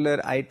پرٹیکولر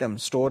آئٹم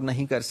سٹور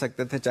نہیں کر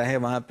سکتے تھے, چاہے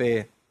وہاں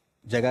پہ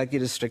جگہ کی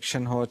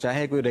ریسٹرکشن ہو,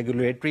 چاہے کوئی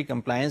ریگولیٹری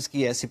کمپلائنس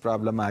کی ایسی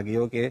پرابلم آ گئی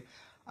ہو کہ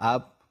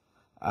آپ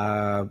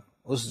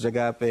اس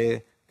جگہ پہ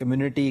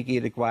کمیونٹی کی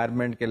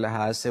ریکوائرمنٹ کے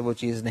لحاظ سے وہ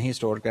چیز نہیں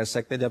سٹور کر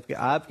سکتے, جبکہ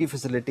آپ کی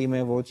فیسلٹی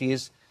میں وہ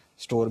چیز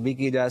سٹور بھی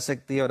کی جا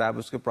سکتی ہے اور آپ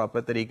اس کے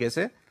پراپر طریقے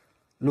سے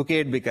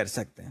لوکیٹ بھی کر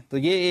سکتے ہیں. تو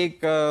یہ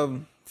ایک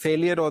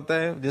فیلئر ہوتا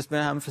ہے جس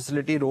میں ہم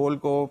فیسلٹی رول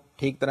کو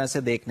ٹھیک طرح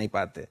سے دیکھ نہیں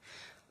پاتے.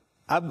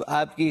 اب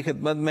آپ کی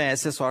خدمت میں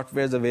ایسے سافٹ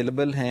ویئرز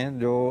اویلیبل ہیں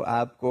جو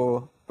آپ کو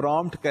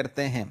پرومپٹ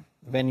کرتے ہیں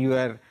when you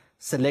are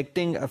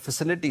selecting a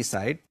facility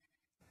site.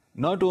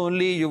 Not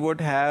only you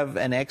would have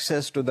an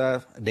access to the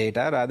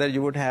data, rather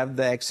you would have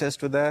the access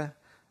to the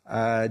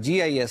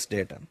GIS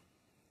data.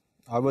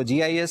 اور وہ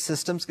GIS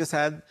systems کے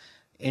ساتھ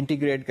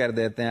انٹیگریٹ کر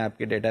دیتے ہیں آپ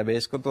کے ڈیٹا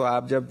بیس کو, تو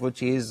آپ جب وہ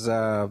چیز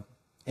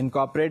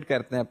انکارپوریٹ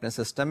کرتے ہیں اپنے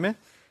سسٹم میں,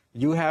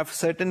 you have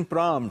certain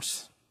prompts,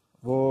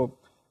 وہ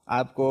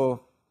آپ کو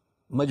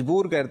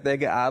مجبور کرتے ہیں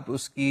کہ آپ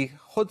اس کی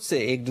خود سے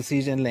ایک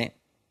ڈیسیجن لیں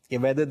کہ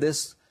whether this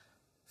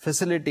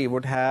facility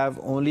would have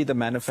only the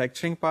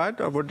manufacturing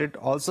part or would it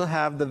also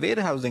have the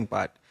warehousing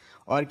part,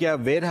 اور کیا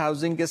ویئر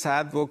ہاؤسنگ کے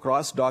ساتھ وہ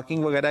کراس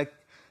ڈاکنگ وغیرہ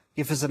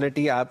کی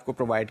فیسلٹی آپ کو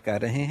پرووائڈ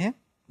کر رہے ہیں,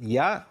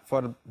 یا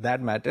فار دیٹ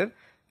میٹر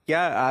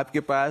کیا آپ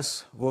کے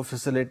پاس وہ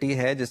فیسلٹی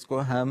ہے جس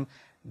کو ہم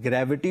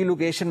گریوٹی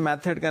لوکیشن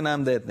میتھڈ کا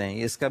نام دیتے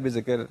ہیں. اس کا بھی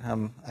ذکر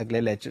ہم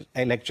اگلے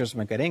لیکچرز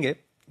میں کریں گے.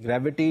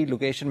 گریوٹی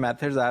لوکیشن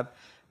میتھڈز آپ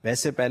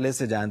ویسے پہلے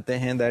سے جانتے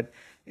ہیں that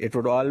it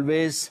would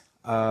always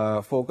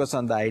focus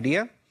on the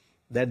idea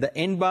that the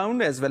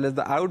inbound as well as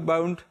the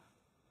outbound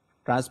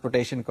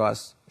transportation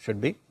costs should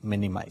be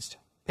minimized.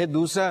 پھر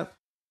دوسرا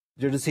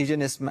جو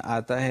ڈیسیجن اس میں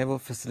آتا ہے وہ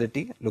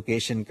فیسلٹی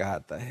لوکیشن کا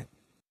آتا ہے.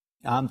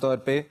 عام طور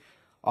پہ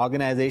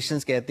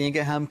آرگنائزیشنز کہتی ہیں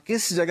کہ ہم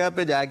کس جگہ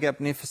پہ جا کے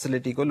اپنی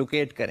فیسلٹی کو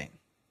لوکیٹ کریں.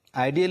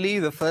 Ideally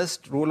the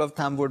first rule of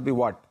thumb would be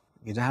what,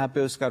 جہاں پہ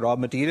اس کا raw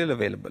material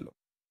available who.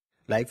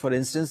 Like for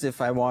instance, if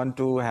I want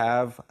to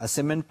have a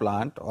cement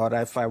plant or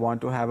if I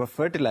want to have a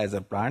fertilizer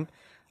plant,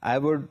 I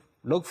would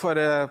look for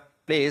a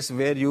place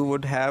where you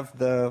would have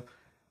the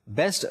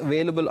best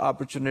available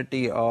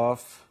opportunity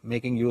of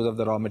making use of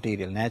the raw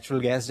material.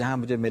 Natural gas جہاں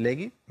مجھے ملے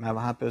گی میں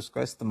وہاں پہ اس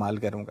کا استعمال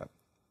کروں گا,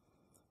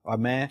 اور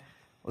میں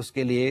اس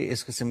کے لیے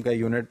اس قسم کا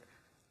یونٹ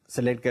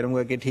سلیکٹ کروں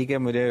گا کہ ٹھیک ہے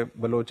مجھے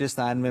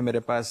بلوچستان میں میرے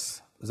پاس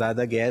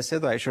زیادہ گیس ہے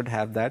تو I should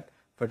have that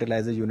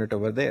fertilizer unit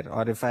over there.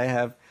 Or if I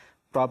have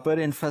proper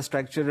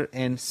infrastructure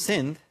in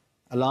Sindh,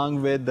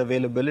 along with the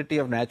availability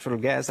of natural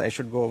gas, I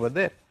should go over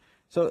there.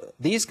 So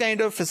these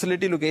kind of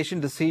facility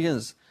location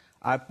decisions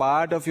are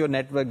part of your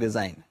network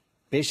design.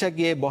 بےشک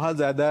یہ بہت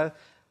زیادہ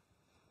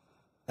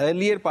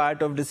earlier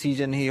part of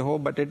decision he who,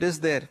 but it is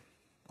there.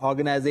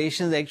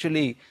 Organizations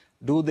actually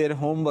do their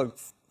homework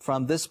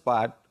from this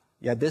part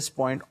یا this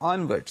point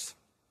onwards.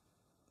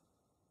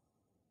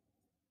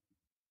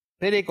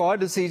 پھر ایک اور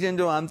decision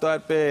جو عام طور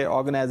پہ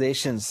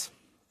آرگنائزیشنز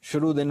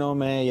شروع دنوں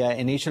میں یا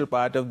initial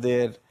part of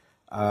their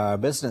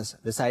business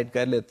decide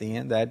کر لیتی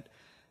ہیں that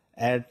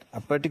at a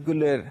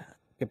particular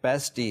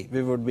capacity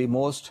we would be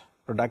most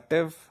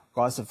productive,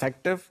 cost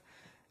effective,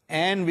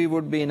 and we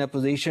would be in a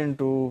position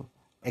to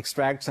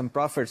extract some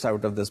prophets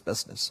out of this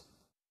business.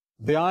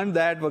 Beyond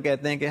that وہ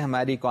کہتے ہیں کہ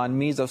ہماری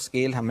economies of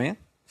scale ہمیں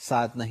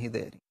ساتھ نہیں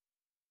دے رہی.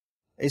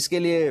 اس کے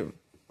لیے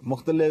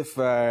مختلف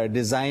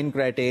ڈیزائن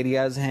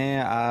کرائٹیریاز ہیں.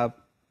 آپ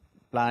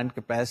پلانٹ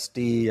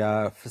کیپیسٹی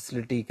یا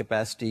فیسلٹی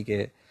کیپیسٹی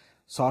کے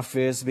سافٹ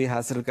ویئرس بھی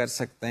حاصل کر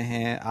سکتے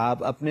ہیں.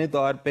 آپ اپنے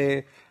طور پہ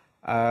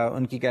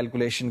ان کی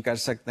کیلکولیشن کر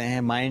سکتے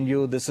ہیں. Mind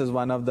you this is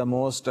one of the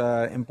most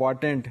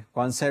important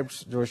concepts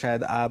جو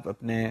شاید آپ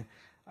اپنے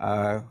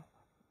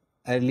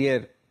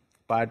earlier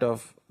part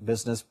of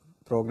business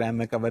programme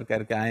میں کور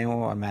کر کے آئے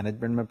ہوں, اور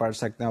مینجمنٹ میں پڑھ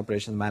سکتے ہیں,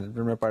 آپریشن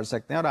مینجمنٹ میں پڑھ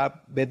سکتے ہیں, اور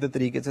آپ بہتر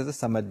طریقے سے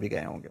سمجھ بھی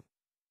گئے ہوں گے.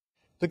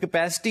 تو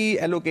کیپیسٹی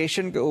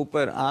ایلوکیشن کے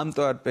اوپر عام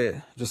طور پہ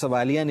جو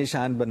سوالیہ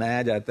نشان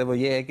بنایا جاتا ہے وہ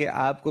یہ ہے کہ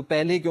آپ کو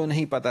پہلے کیوں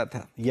نہیں پتا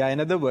تھا, یا in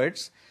other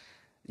words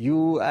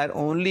you are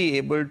only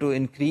able to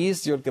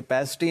increase your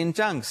capacity in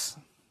chunks.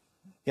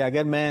 کہ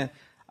اگر میں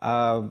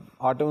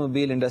آٹو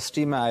موبائل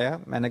انڈسٹری میں آیا,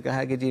 میں نے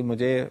کہا کہ جی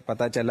مجھے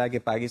پتا چلا کہ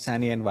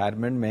پاکستانی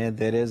انوائرمنٹ میں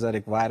دیر از a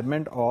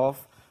requirement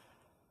of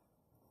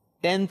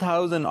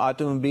 10,000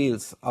 auto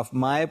mobiles of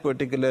my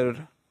particular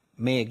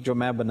make جو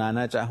میں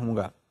بنانا چاہوں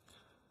گا,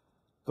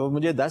 تو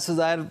مجھے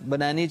 10,000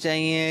 بنانی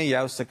چاہیے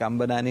یا اس سے کم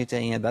بنانی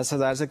چاہیے.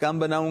 10,000 سے کم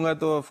بناؤں گا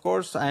تو of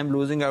course I am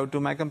losing out to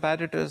my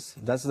competitors.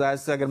 10,000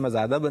 سے اگر میں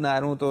زیادہ بنا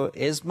رہا ہوں تو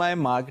از مائی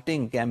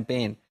marketing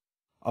campaign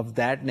of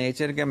that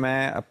nature کہ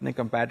میں اپنے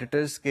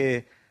کمپیٹیٹرز کے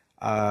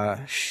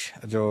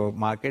جو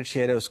مارکیٹ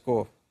شیئر ہے اس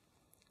کو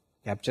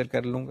کیپچر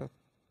کر لوں گا.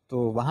 تو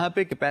وہاں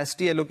پہ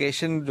کیپیسٹی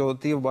ایلوکیشن جو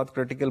ہوتی ہے وہ بہت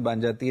کرٹیکل بن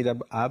جاتی ہے, جب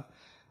آپ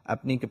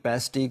اپنی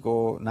کیپیسٹی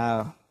کو نہ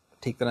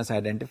ٹھیک طرح سے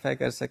آئیڈینٹیفائی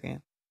کر سکیں,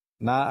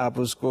 نہ آپ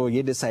اس کو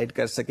یہ ڈیسائیڈ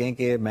کر سکیں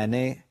کہ میں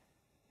نے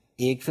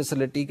ایک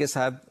فیسلٹی کے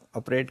ساتھ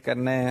آپریٹ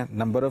کرنا ہے,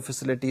 نمبر آف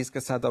فیسلٹیز کے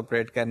ساتھ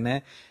آپریٹ کرنا ہے,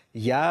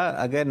 یا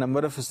اگر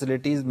نمبر آف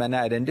فیسلٹیز میں نے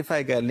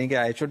آئیڈینٹیفائی کر لی کہ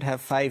آئی شوڈ ہیو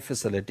 5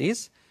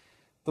 فیسلٹیز,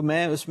 تو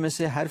میں اس میں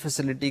سے ہر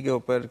فیسلٹی کے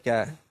اوپر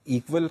کیا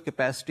ایکول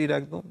کیپیسٹی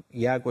رکھ دوں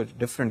یا کچھ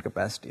ڈفرینٹ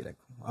کیپیسٹی رکھ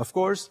دوں. آف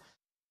کورس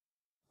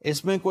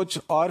اس میں کچھ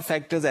اور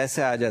فیکٹرز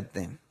ایسے آ جاتے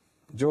ہیں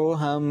جو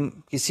ہم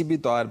کسی بھی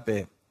طور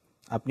پہ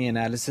اپنی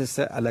انالیسس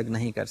سے الگ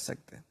نہیں کر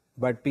سکتے,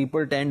 but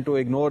people tend to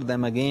ignore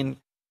them again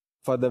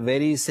for the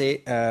very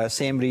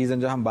same reason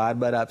جو ہم بار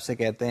بار آپ سے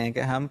کہتے ہیں کہ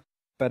ہم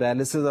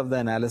پیرالسس آف دا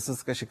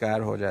انالیسس کا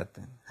شکار ہو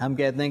جاتے ہیں. ہم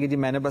کہتے ہیں کہ جی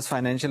میں نے بس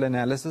فائنینشیل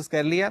انالیسس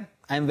کر لیا,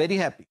 I am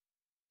very happy.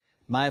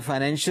 My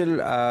financial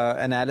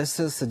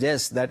analysis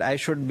suggests that I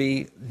should be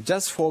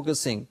just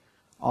focusing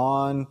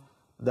on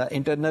the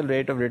internal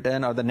rate of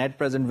return or the net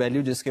present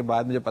value, جس کے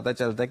بعد مجھے پتا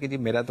چلتا ہے کہ جی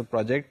میرا تو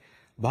پروجیکٹ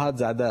بہت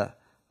زیادہ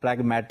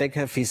pragmatic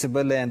ہے,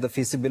 feasible ہے, and the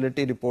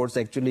feasibility reports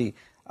actually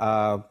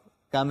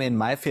come in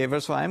my favor,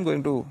 so I am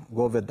going to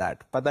go with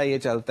that. پتا یہ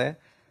چلتا ہے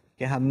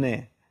کہ ہم نے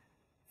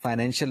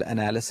فائنینشیل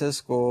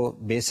انالیسس کو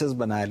بیسس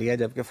بنا لیا,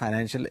 جبکہ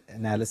فائنینشیل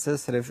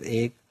انالیسس صرف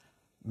ایک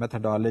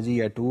میتھڈالوجی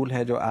یا ٹول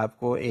ہے جو آپ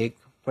کو ایک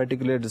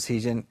پرٹیکولر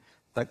ڈیسیجن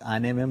تک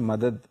آنے میں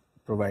مدد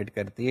پرووائڈ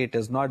کرتی ہے. It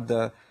is not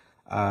the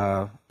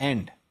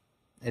and,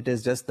 it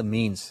is just the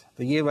means.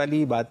 تو یہ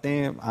والی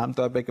باتیں عام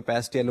طور پہ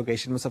کیپیسٹی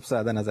ایلوکیشن میں سب سے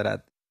زیادہ نظر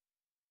آتی.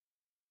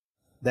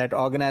 دیٹ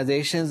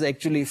آرگنائزیشنز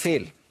ایکچولی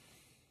فیل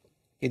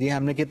کہ جی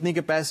ہم نے کتنی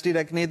کیپیسٹی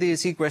رکھنی تھی,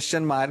 اسی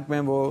کوشچن مارک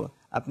میں وہ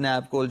اپنے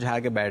آپ کو الجھا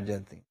کے بیٹھ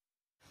جاتی.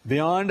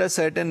 بیونڈ اے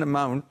سرٹن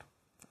اماؤنٹ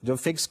جو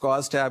فکس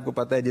کاسٹ ہے, آپ کو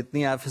پتہ ہے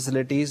جتنی آپ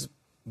فیسلٹیز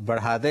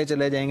بڑھاتے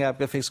چلے جائیں گے آپ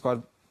کا فکس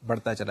کاسٹ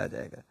بڑھتا چلا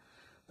جائے گا.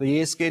 تو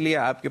یہ اس کے لیے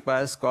آپ کے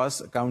پاس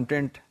کاسٹ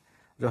اکاؤنٹنٹ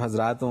جو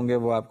حضرات ہوں گے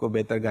وہ آپ کو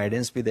بہتر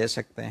گائیڈنس بھی دے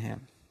سکتے ہیں.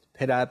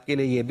 پھر آپ کے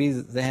لیے یہ بھی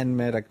ذہن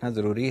میں رکھنا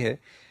ضروری ہے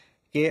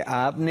کہ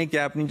آپ نے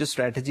کیا اپنی جو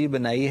اسٹریٹجی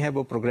بنائی ہے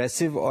وہ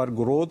پروگریسو اور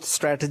گروتھ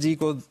اسٹریٹجی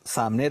کو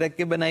سامنے رکھ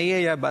کے بنائی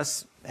ہے یا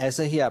بس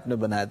ایسے ہی آپ نے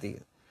بنا دی ہے.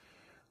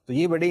 تو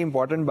یہ بڑی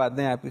امپورٹنٹ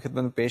باتیں آپ کی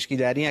خدمت میں پیش کی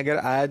جا رہی ہیں. اگر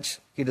آج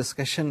کی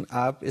ڈسکشن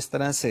آپ اس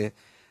طرح سے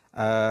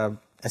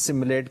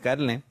اسیمولیٹ کر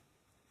لیں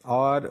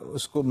اور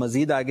اس کو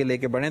مزید آگے لے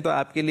کے بڑھیں تو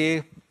آپ کے لیے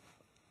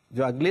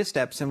جو اگلے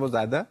سٹیپس ہیں وہ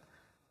زیادہ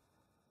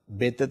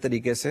بہتر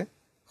طریقے سے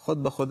خود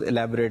بخود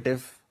الیبوریٹو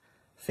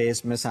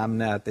فیز میں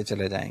سامنے آتے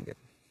چلے جائیں گے.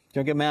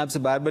 کیونکہ میں آپ سے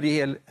بار بار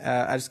یہی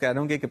عرض کر رہا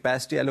ہوں کہ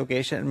کیپیسٹی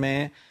ایلوکیشن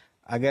میں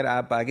اگر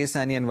آپ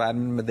پاکستانی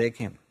انوائرمنٹ میں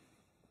دیکھیں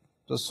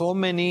تو so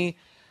many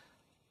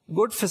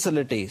good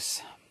facilities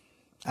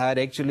are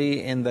actually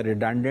in the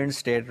redundant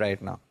state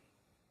right now.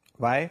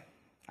 Y?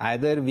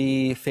 Either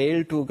we fail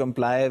to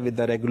comply with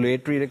the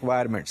regulatory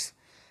requirements.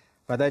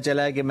 پتہ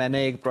چلا کہ میں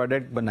نے ایک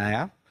پروڈکٹ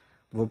بنایا,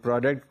 وہ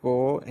پروڈکٹ کو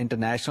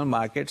انٹرنیشنل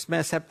مارکیٹس میں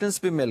ایکسیپٹنس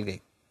بھی مل گئی,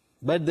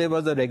 but there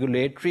was a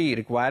regulatory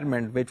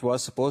requirement which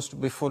was suppose to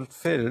be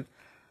fulfilled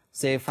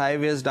say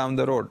 5 years down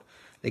the road.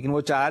 لیکن وہ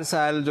 4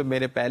 سال جو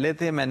میرے پہلے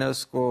تھے میں نے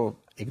اس کو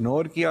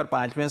اگنور کیا, اور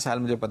 5ویں سال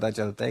مجھے پتا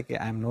چلتا ہے کہ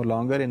I am no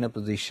longer in a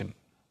position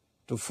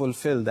to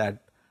fulfil that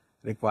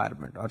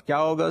requirement. اور کیا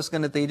ہوگا اس کا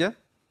نتیجہ؟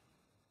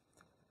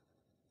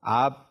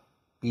 آپ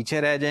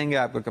پیچھے رہ جائیں گے,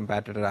 آپ کا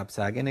کمپیٹیٹر آپ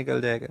سے آگے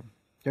نکل جائے گا.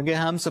 کیونکہ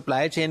ہم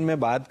سپلائی چین میں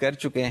بات کر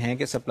چکے ہیں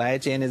کہ supply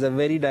chain is a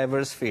very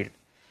diverse field.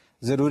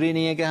 ضروری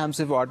نہیں ہے کہ ہم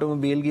صرف آٹو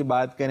موبائل کی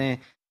بات کریں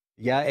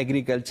یا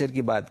ایگریکلچر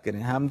کی بات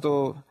کریں, ہم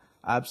تو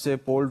آپ سے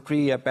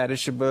پولٹری یا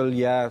پیرشبل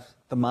یا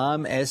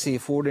تمام ایسی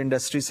فوڈ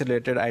انڈسٹری سے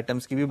ریلیٹڈ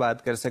آئٹمس کی بھی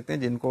بات کر سکتے ہیں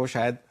جن کو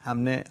شاید ہم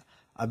نے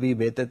ابھی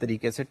بہتر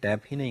طریقے سے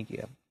ٹیپ ہی نہیں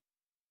کیا.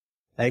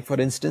 لائک فار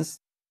انسٹنس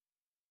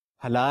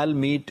حلال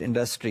meat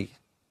industry,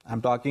 I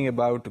am talking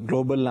about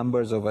global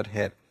numbers over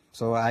here,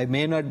 so I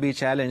may not be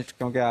challenged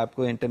کیونکہ آپ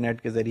کو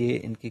انٹرنیٹ کے ذریعے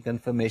ان کی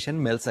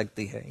کنفرمیشن مل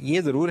سکتی ہے.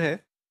 یہ ضرور ہے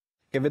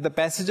کہ with the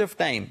passage of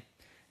time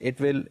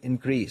it will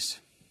increase,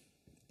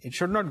 it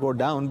should not go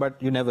down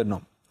but you never know.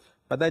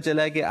 پتہ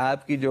چلا کہ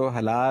آپ کی جو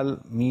حلال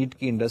میٹ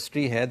کی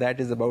انڈسٹری ہے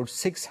that is about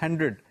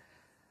 $600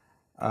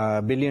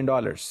 billion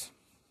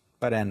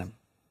per annum,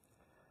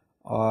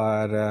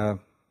 اور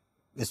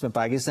اس میں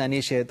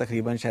پاکستانی شیئر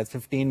تقریباً شاید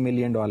 $15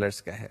 million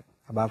کا ہے.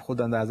 اب آپ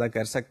خود اندازہ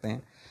کر سکتے ہیں,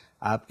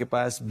 آپ کے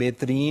پاس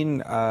بہترین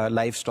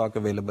لائف اسٹاک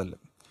اویلیبل ہے.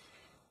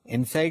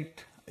 In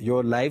fact your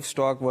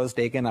livestock was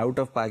taken out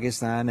of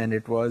Pakistan and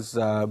it was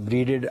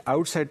breeded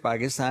outside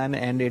Pakistan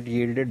and it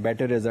yielded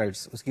better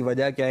results. اس کی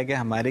وجہ کیا ہے کہ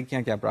ہمارے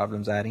کیا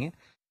پرابلمس آ رہی ہیں,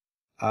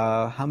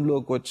 ہم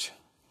لوگ کچھ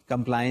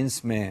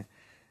کمپلائنس میں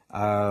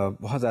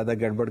بہت زیادہ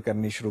گڑبڑ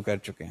کرنی شروع کر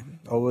چکے ہیں.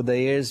 Over the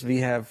years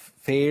we have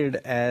failed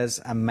as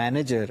a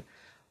manager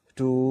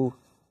to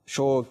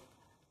show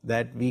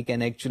that we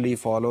can actually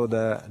follow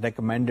the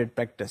recommended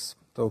practice.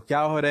 تو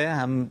کیا ہو رہا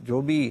ہے, ہم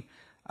جو بھی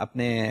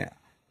اپنے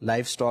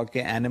لائف اسٹاک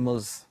کے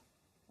اینیملز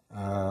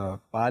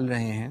پال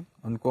رہے ہیں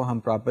ان کو ہم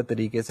پراپر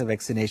طریقے سے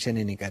ویکسینیشن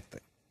ہی نہیں کرتے,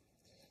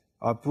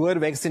 اور پور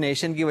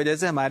ویکسینیشن کی وجہ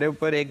سے ہمارے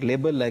اوپر ایک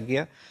لیبل لگ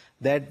گیا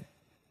that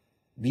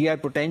we are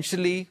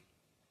potentially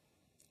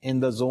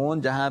in the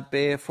zone جہاں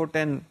پہ فٹ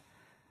اینڈ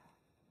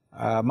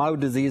ماؤتھ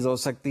ڈیزیز ہو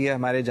سکتی ہے,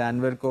 ہمارے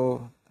جانور کو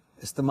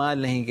استعمال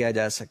نہیں کیا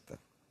جا سکتا.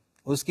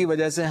 اس کی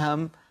وجہ سے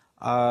ہم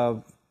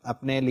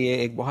اپنے لیے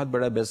ایک بہت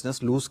بڑا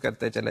بزنس لوز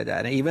کرتے چلے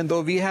جا رہے ہیں. Even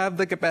though we have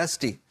the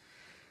capacity,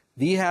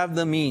 we have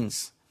the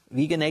means,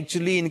 we can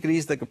actually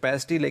increase the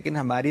capacity, لیکن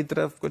ہماری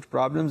طرف کچھ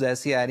پرابلمز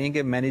ایسی آ رہی ہیں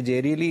کہ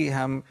مینیجریلی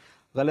ہم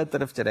غلط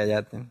طرف چلے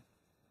جاتے ہیں.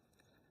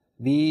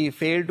 وی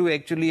فیل to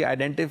actually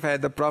identify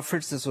the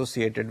prophets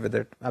associated with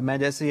it. اب میں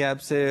جیسے ہی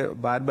آپ سے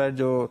بار بار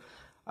جو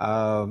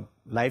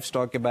لائف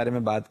اسٹاک کے بارے میں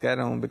بات کر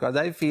رہا ہوں, بیکاز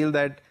آئی فیل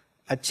دیٹ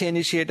اچھے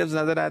انیشیٹوز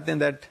نظر آتے ہیں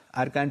that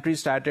our country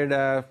started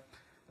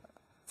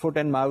fit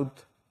and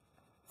mouth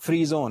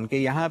free zone, کہ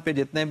یہاں پہ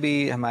جتنے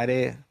بھی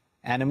ہمارے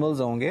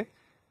اینیملز ہوں گے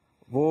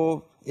وہ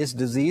اس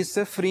ڈیزیز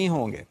سے فری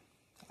ہوں گے.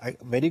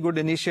 Very good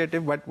initiative,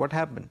 but what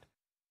happened,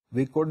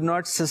 we could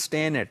not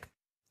sustain it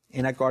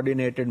in a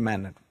کوآرڈینیٹڈ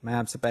manner. میں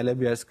آپ سے پہلے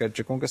بھی عرض کر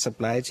چکا ہوں کہ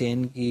سپلائی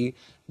چین کی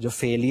جو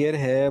فیلئر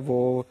ہے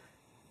وہ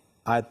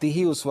آتی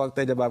ہی اس وقت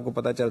ہے جب آپ کو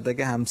پتہ چلتا ہے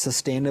کہ ہم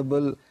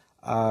سسٹینیبل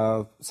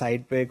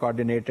سائڈ پہ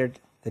کوآرڈینیٹڈ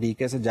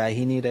طریقے سے جا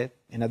ہی نہیں رہے.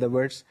 In other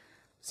words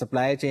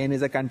supply chain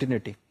is a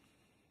continuity.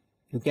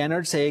 You کی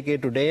ناٹ سے کہ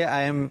today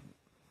I am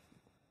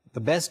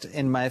the best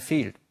in my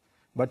field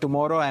but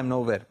tomorrow I am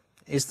know where.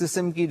 اس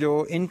قسم کی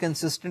جو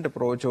انکنسسٹنٹ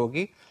اپروچ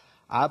ہوگی,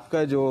 آپ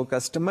کا جو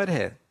کسٹمر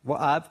ہے وہ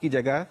آپ کی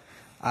جگہ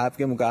آپ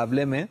کے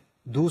مقابلے میں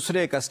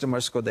دوسرے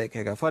کسٹمرز کو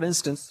دیکھے گا. For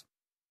instance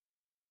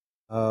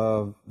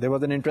there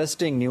was an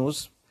interesting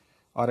news,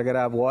 اور اگر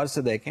آپ غور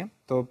سے دیکھیں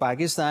تو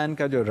پاکستان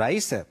کا جو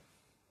رائس ہے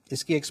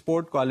اس کی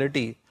ایکسپورٹ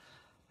کوالٹی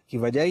کی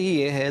وجہ ہی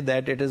یہ ہے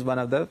that it is one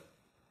of the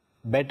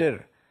better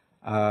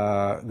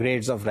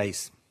grades of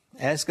rice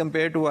as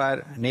compare to are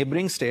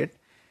neighbouring state.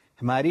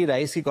 ہماری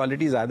رائس کی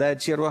کوالٹی زیادہ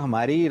اچھی ہے اور وہ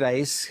ہماری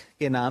رائس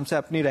کے نام سے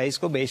اپنی رائس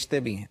کو بیچتے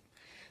بھی ہیں.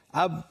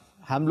 اب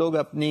ہم لوگ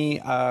اپنی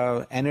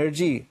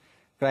انرجی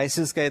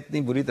کرائسس کا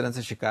اتنی بری طرح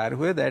سے شکار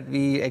ہوئے that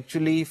we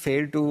actually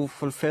feel to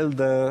fulfil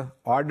the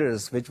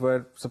orders which were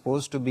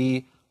suppose to be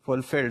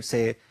fulfilled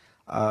سے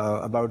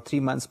اباؤٹ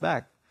 3 months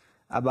بیک.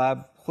 اب آپ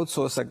خود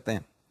سوچ سکتے ہیں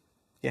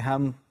کہ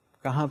ہم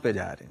کہاں پہ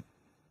جا رہے ہیں.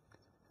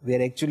 We are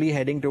actually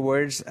heading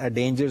towards a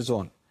danger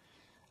zone.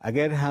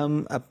 اگر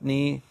ہم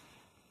اپنی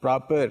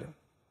پراپر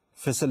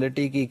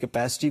فیسلٹی کی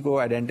کیپیسٹی کو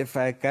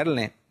آئیڈینٹیفائی کر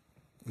لیں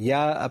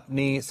یا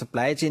اپنی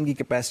سپلائی چین کی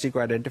کیپیسٹی کو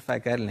آئیڈینٹیفائی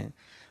کر لیں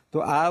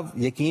تو آپ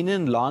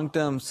یقیناً لانگ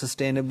ٹرم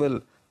سسٹینیبل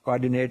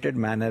کوآرڈینیٹڈ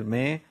مینر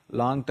میں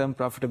لانگ ٹرم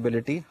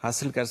پروفیٹیبلٹی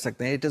حاصل کر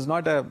سکتے ہیں. It is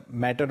not a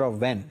matter of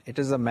when, it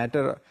is a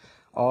matter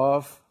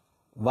of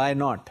Y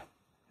not.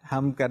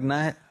 ہم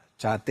کرنا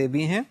چاہتے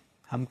بھی ہیں,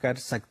 ہم کر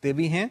سکتے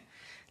بھی ہیں,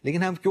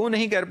 لیکن ہم کیوں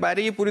نہیں کر پا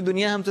رہے یہ پوری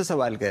دنیا ہم سے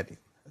سوال کر رہی.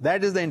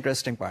 That is the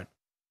interesting part.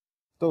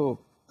 تو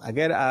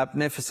اگر آپ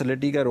نے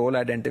فیسلٹی کا رول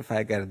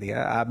آئیڈینٹیفائی کر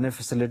دیا, آپ نے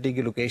فیسلٹی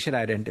کی لوکیشن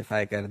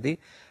آئیڈینٹیفائی کر دی,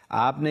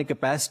 آپ نے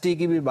کیپیسٹی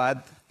کی بھی بات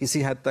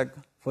کسی حد تک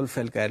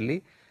فلفل کر لی,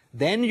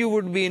 then you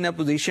would be in a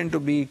position to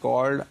be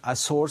called a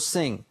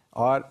sourcing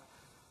اور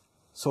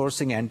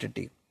سورسنگ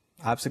اینٹی.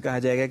 آپ سے کہا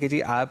جائے گا کہ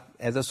جی آپ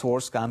ایز اے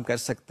سورس کام کر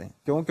سکتے ہیں.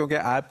 کیوں؟ کیونکہ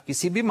آپ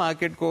کسی بھی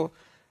مارکیٹ کو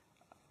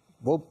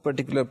وہ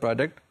پرٹیکولر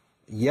پروڈکٹ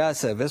یا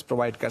سروس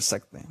پرووائڈ کر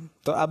سکتے ہیں.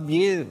 تو اب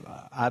یہ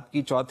آپ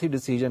کی چوتھی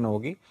ڈیسیجن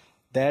ہوگی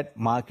that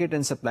market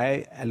and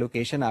supply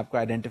allocation آپ کو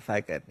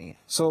آئیڈینٹیفائی کرنی ہے.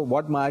 So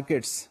what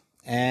markets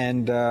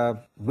and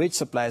which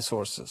supply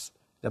sources.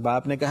 جب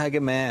آپ نے کہا کہ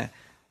میں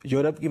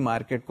یورپ کی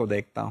مارکیٹ کو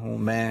دیکھتا ہوں,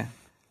 میں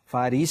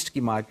فار ایسٹ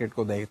کی مارکیٹ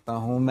کو دیکھتا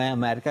ہوں, میں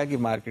امریکہ کی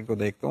مارکیٹ کو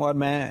دیکھتا ہوں, اور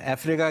میں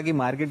افریقہ کی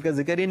مارکیٹ کا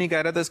ذکر ہی نہیں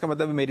کر رہا, تو اس کا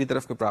مطلب میری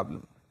طرف کوئی problem.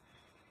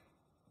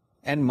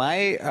 And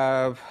my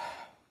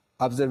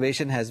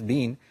observation has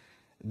been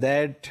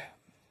that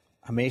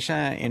ہمیشہ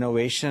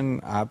انوویشن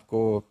آپ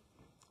کو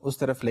اس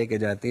طرف لے کے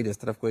جاتی ہے جس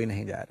طرف کوئی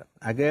نہیں جا رہا.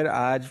 اگر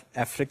آج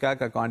افریقہ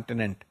کا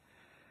کانٹیننٹ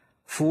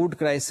فوڈ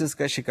کرائسس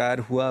کا شکار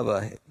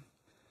ہوا ہے,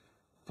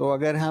 تو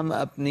اگر ہم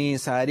اپنی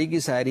ساری کی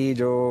ساری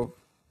جو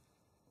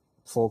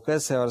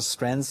فوکس ہے اور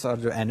اسٹرینتھس اور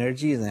جو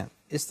انرجیز ہیں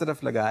اس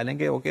طرف لگا لیں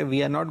گے, okay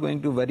we are not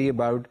going to worry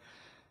about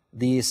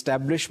the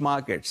establish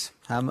markets.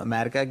 ہم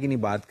امریکہ کی نہیں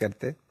بات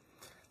کرتے,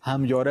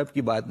 ہم یورپ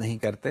کی بات نہیں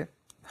کرتے,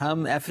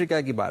 ہم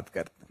افریقہ کی بات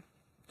کرتے ہیں.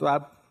 تو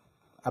آپ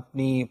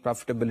اپنی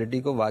پروفیٹیبلٹی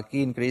کو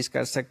واقعی انکریز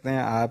کر سکتے ہیں.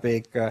 آپ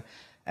ایک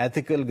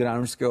ایتھیکل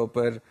گراؤنڈس کے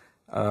اوپر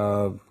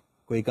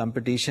کوئی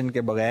کمپٹیشن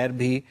کے بغیر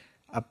بھی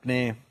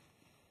اپنے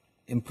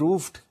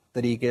امپرووڈ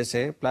طریقے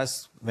سے,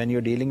 plus when you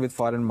are dealing with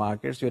foreign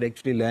markets you are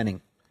actually learning,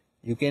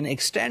 you can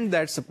extend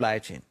that supply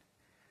chain.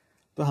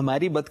 تو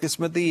ہماری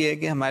بدقسمتی یہ ہے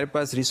کہ ہمارے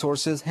پاس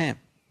ریسورسز ہیں.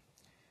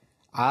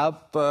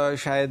 آپ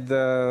شاید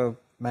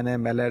میں نے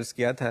عرض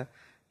کیا تھا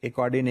کہ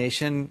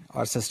کوآرڈینیشن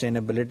اور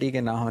سسٹینیبلٹی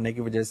کے نہ ہونے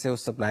کی وجہ سے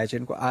اس سپلائی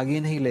چین کو آگے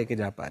نہیں لے کے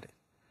جا پا رہے,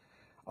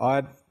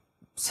 اور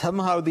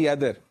some how the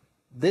other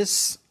this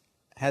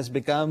has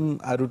become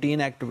a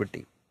routine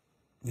activity.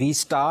 We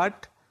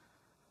start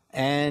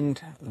and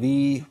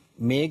we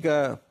make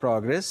a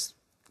progress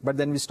but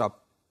then we stop.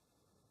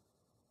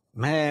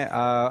 میں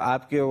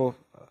آپ کے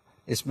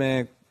اس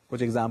میں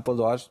کچھ ایگزامپلز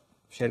اور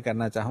شیئر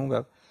کرنا چاہوں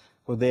گا.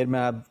 کچھ دیر میں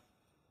آپ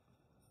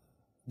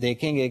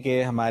دیکھیں گے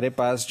کہ ہمارے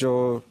پاس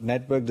جو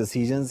نیٹ ورک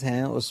ڈیسیجنز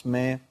ہیں اس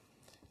میں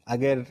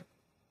اگر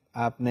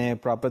آپ نے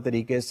پراپر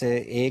طریقے سے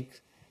ایک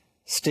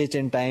اسٹیچ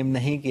ان ٹائم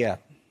نہیں کیا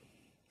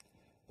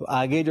تو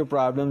آگے جو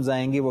پرابلمز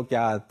آئیں گی وہ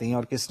کیا آتی ہیں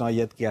اور کس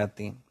نوعیت کی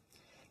آتی ہیں.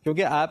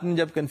 کیونکہ آپ نے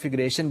جب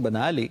کنفیگریشن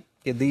بنا لی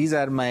کہ these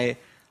are my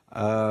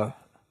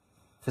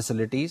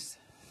facilities,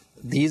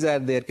 these are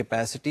their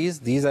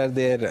capacities, these are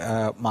their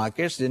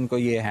markets جن کو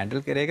یہ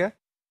ہینڈل کرے گا,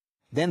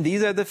 then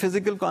these are the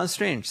physical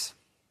constraints.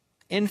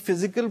 In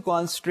physical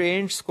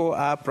constraints کو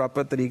آپ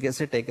پراپر طریقے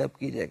سے ٹیک اپ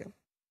کیجیے گا.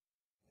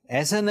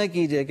 ایسا نہ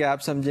کیجیے کہ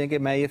آپ سمجھیں کہ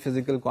میں یہ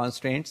فزیکل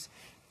کانسٹرینٹس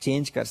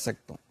چینج کر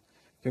سکتا ہوں,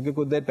 کیونکہ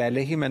کچھ دیر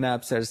پہلے ہی میں نے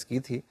آپ سے عرض کی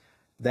تھی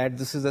that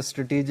this is a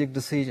strategic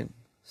decision.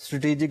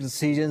 Strategic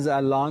decisions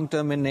are long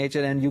term in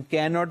nature and you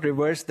cannot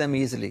reverse them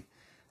easily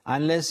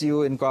unless you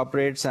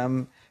incorporate some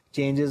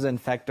changes in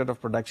factor of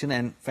production,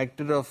 and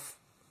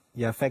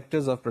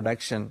factors of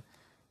production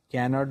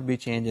cannot be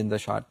changed in the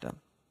short term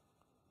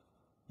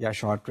یا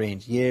short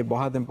range. یہ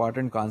بہت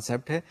important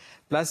concept ہے.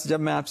 Plus جب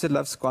میں آپ سے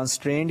لفظ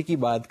constraint کی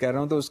بات کر رہا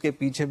ہوں تو اس کے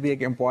پیچھے بھی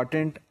ایک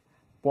امپورٹنٹ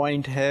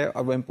پوائنٹ ہے,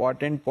 اور وہ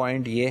امپورٹنٹ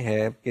پوائنٹ یہ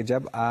ہے کہ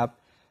جب آپ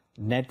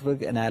نیٹ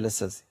ورک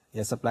انالیسس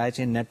یا supply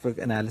chain net work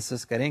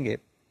analysis کریں گے,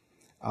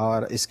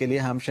 اور اس کے لیے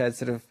ہم شاید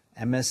صرف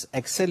ایم ایس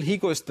ایکسل ہی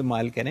کو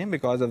استعمال کریں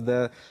because of the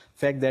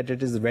fact that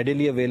it is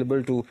readily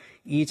available to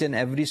H and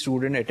every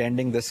student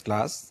attending this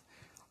class,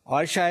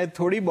 اور شاید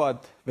تھوڑی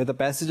بہت with the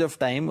passage of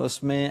time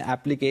اس میں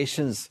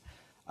ایپلیکیشنز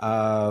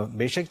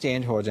بے شک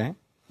چینج ہو جائیں,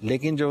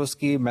 لیکن جو اس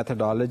کی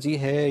میتھڈالوجی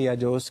ہے یا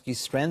جو اس کی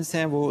اسٹرینتھس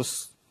ہیں وہ اس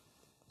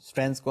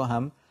اسٹرینتھس کو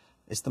ہم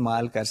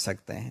استعمال کر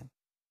سکتے ہیں.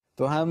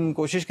 تو ہم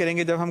کوشش کریں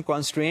گے جب ہم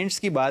کانسٹرینٹس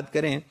کی بات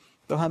کریں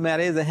تو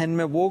ہمارے ذہن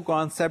میں وہ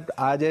کانسیپٹ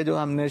آ جائے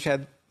جو ہم نے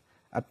شاید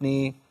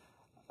اپنی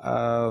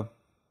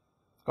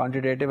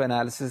کوانٹیٹیو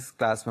انالیسس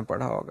کلاس میں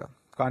پڑھا ہوگا.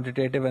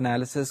 کوانٹیٹیو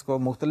انالیسس کو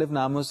مختلف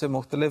ناموں سے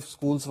مختلف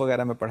اسکولس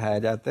وغیرہ میں پڑھایا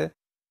جاتا ہے,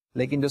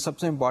 لیکن جو سب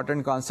سے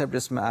امپورٹنٹ کانسیپٹ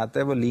اس میں آتا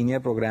ہے وہ لینئر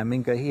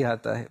پروگرامنگ کا ہی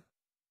آتا ہے.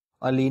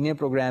 اور لینئر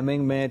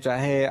پروگرامنگ میں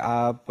چاہے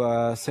آپ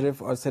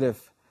صرف اور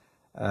صرف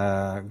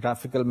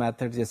گرافیکل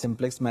میتھڈ یا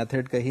سمپلیکس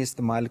میتھڈ کا ہی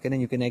استعمال کریں,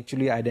 یو کین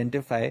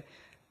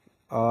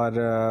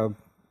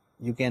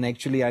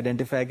ایکچولی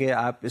آئیڈینٹیفائی کہ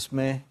آپ اس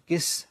میں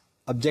کس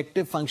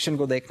آبجیکٹو فنکشن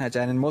کو دیکھنا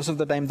چاہیں. Most of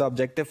the time the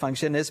objective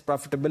function is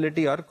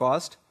profitability اور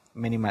کاسٹ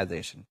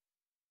مینیمائزیشن.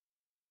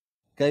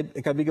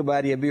 کبھی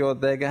کبھار یہ بھی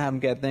ہوتا ہے کہ ہم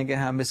کہتے ہیں کہ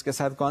ہم اس کے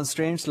ساتھ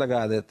کانسٹرینٹس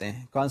لگا دیتے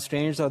ہیں.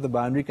 کانسٹرینٹس اور the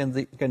boundary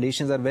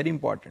conditions are very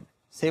important.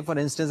 سے فار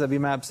انسٹنس ابھی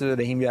میں آپ سے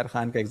رحیم یار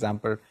خان کا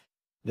ایگزامپل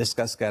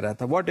ڈسکس کر رہا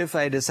تھا. واٹ ایف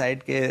آئی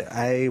ڈیسائڈ کہ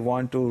I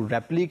want to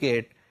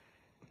replicate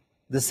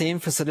the same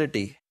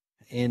facility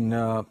in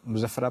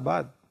Muzaffar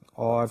آباد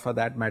or for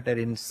that matter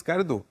in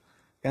Skardu,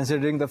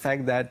 considering the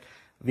fact that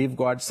we've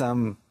got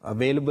some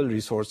available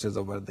resources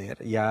over there,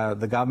 یا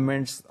the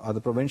governments or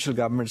the provincial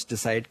governments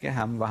decide کہ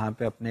ہم وہاں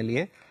پہ اپنے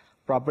لیے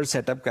proper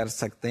setup کر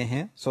سکتے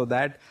ہیں, so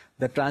that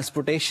the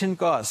transportation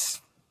costs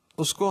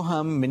اس کو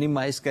ہم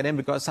minimize کریں,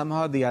 because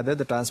somehow or the other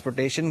the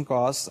transportation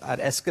costs are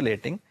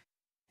escalating,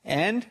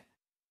 and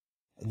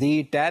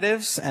the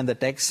tariffs and the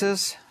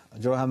taxes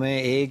جو ہمیں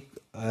ایک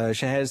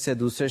شہر سے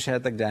دوسرے شہر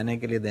تک جانے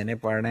کے لیے دینے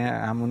پڑ رہے ہیں,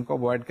 ہم ان کو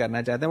اوائڈ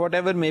کرنا چاہتے ہیں,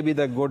 whatever may be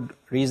the good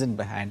reason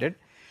behind it.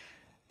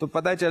 تو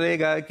پتہ چلے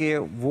گا کہ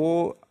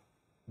وہ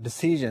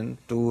decision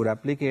to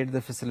replicate the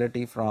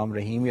facility from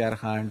رحیم یار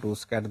خان ٹو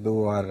اسکردو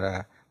اور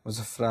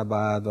مظفر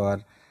آباد اور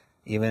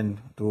even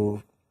two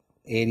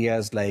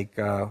areas like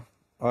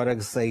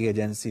اورگزئی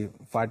agency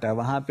FATA,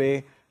 وہاں پہ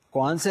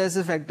کون سے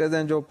ایسے فیکٹرز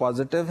ہیں جو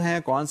پازیٹیو ہیں,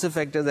 کون سے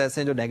فیکٹرز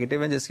ایسے ہیں جو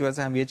نیگیٹو ہیں, جس کی وجہ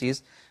سے ہم یہ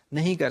چیز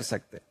نہیں کر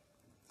سکتے.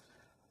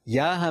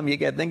 یا ہم یہ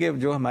کہتے ہیں کہ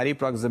جو ہماری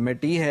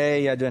پراکزیمیٹی ہے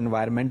یا جو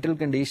انوائرمنٹل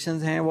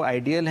کنڈیشنز ہیں وہ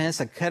آئیڈیل ہیں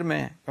سکھر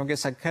میں, کیونکہ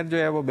سکھر جو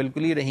ہے وہ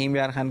بالکل ہی رحیم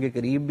یار خان کے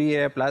قریب بھی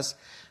ہے, پلس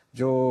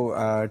جو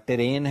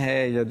ٹرین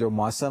ہے یا جو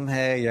موسم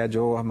ہے یا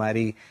جو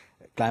ہماری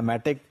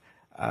کلائمیٹک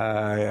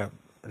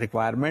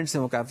ریکوائرمنٹس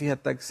ہیں وہ کافی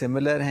حد تک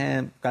سملر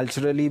ہیں,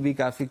 کلچرلی بھی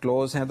کافی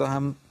کلوز ہیں, تو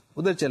ہم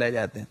ادھر چلے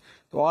جاتے ہیں.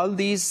 تو all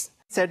these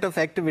set of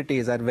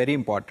activities are very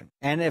important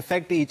and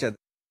effect each other,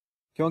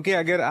 کیونکہ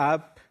اگر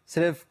آپ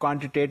صرف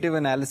کوانٹیٹیو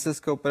انالیسس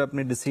کے اوپر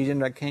اپنے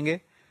ڈیسیجن رکھیں گے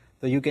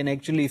تو you can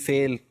actually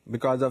feel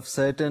because of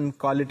certain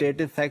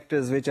qualitative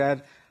factors which are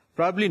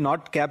probably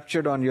not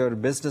captured on your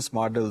business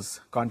models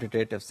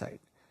quantitative side.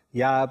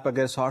 یا آپ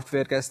اگر سافٹ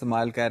ویئر کا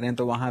استعمال کر رہے ہیں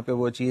تو وہاں پہ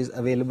وہ چیز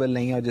اویلیبل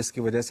نہیں ہے, اور جس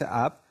کی وجہ سے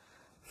آپ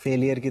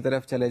فیلئر کی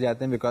طرف چلے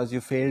جاتے ہیں, because you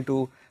feel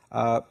to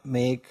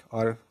make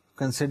اور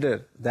consider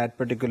that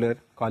particular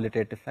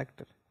qualitative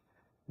factor.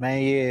 میں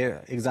یہ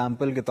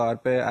اگزامپل کے طور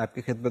پہ آپ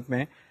کی خدمت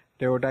میں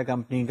ٹویوٹا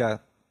کمپنی کا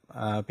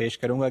پیش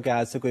کروں گا کہ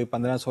آج سے کوئی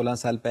 15-16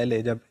 سال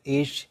پہلے جب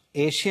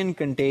ایشین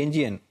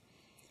کنٹینجین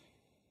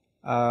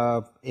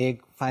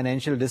ایک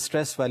فائنینشیل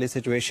ڈسٹریس والی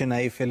سچویشن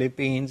آئی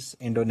فلپینز,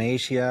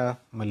 انڈونیشیا,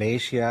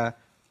 ملیشیا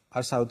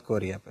اور ساؤتھ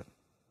کوریا پر,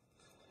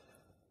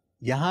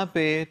 یہاں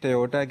پہ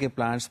ٹویوٹا کے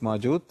پلانٹس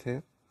موجود تھے.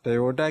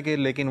 ٹویوٹا کے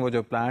لیکن وہ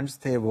جو پلانٹس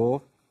تھے وہ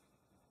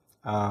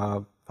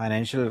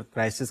فائنینشیل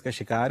کرائسس کا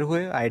شکار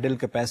ہوئے, آئیڈل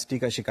کیپیسٹی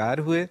کا شکار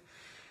ہوئے,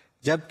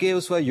 جبکہ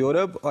اس وقت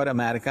یورپ اور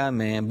امریکہ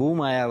میں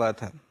بوم آیا ہوا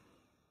تھا.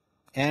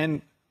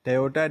 And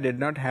Toyota did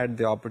not have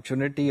the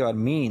opportunity or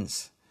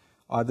means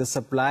or the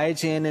supply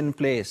chain in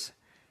place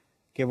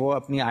کہ وہ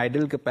اپنی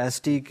آئیڈل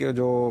کیپیسٹی کے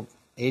جو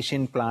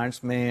ایشین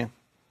پلانٹس میں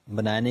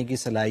بنانے کی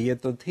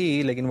صلاحیت تو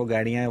تھی, لیکن وہ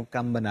گاڑیاں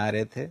کم بنا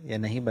رہے تھے یا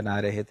نہیں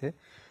بنا رہے تھے,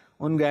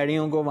 ان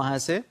گاڑیوں کو وہاں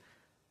سے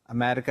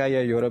امریکہ یا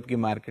یورپ کی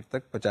مارکیٹ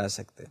تک پہنچا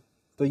سکتے.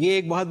 تو یہ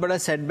ایک بہت بڑا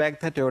سیٹ بیک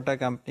تھا ٹویوٹا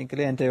کمپنی کے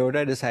لیے, and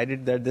Toyota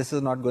decided that this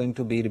is not going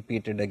to be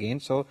repeated again.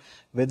 So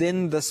with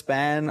in the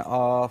span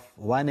of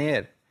 1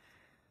 year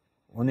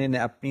انہوں نے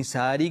اپنی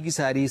ساری کی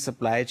ساری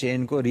سپلائی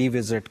چین کو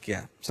ریوزٹ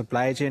کیا.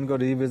 سپلائی چین کو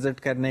ریوزٹ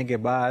کرنے کے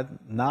بعد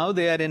now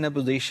they are in a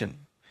position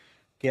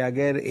کہ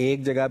اگر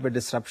ایک جگہ پہ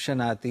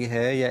ڈسرپشن آتی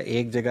ہے یا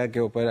ایک جگہ کے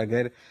اوپر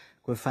اگر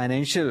کوئی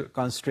فائنینشیل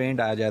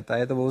کانسٹرینٹ آ جاتا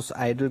ہے تو وہ اس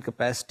آئیڈل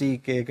کیپیسٹی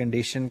کے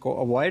کنڈیشن کو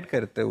اوائڈ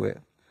کرتے ہوئے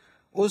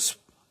اس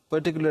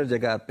پرٹیکولر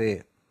جگہ پہ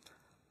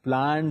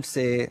پلانٹ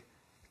سے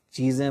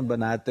چیزیں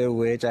بناتے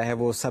ہوئے, چاہے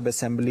وہ سب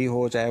اسمبلی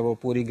ہو چاہے وہ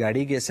پوری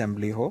گاڑی کی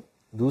اسمبلی ہو,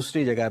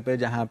 دوسری جگہ پہ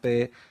جہاں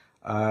پہ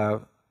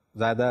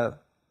زیادہ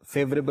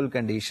فیوریبل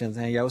کنڈیشنز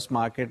ہیں یا اس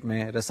مارکیٹ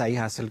میں رسائی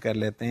حاصل کر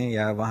لیتے ہیں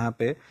یا وہاں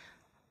پہ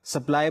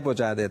سپلائی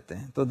پہنچا دیتے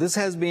ہیں. تو this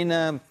has been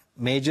a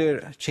major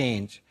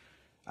change,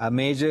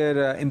 major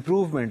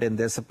improvement in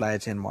this supply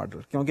chain model.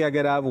 کیونکہ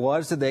اگر آپ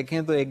غور سے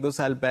دیکھیں تو 1-2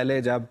 سال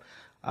پہلے جب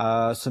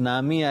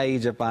سونامی آئی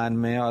جاپان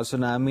میں, اور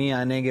سونامی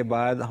آنے کے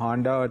بعد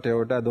ہونڈا اور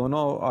ٹویوٹا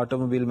دونوں آٹو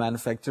موبائل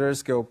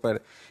مینوفیکچررز کے اوپر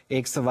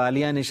ایک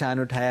سوالیہ نشان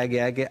اٹھایا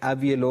گیا کہ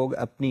اب یہ لوگ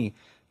اپنی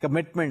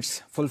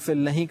کمٹمنٹس فلفل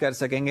نہیں کر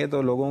سکیں گے.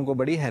 تو لوگوں کو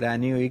بڑی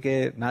حیرانی ہوئی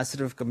کہ نہ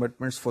صرف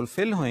کمٹمنٹس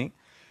فلفل ہوئیں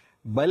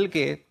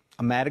بلکہ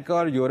امریکہ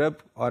اور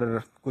یورپ اور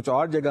کچھ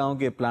اور جگہوں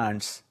کے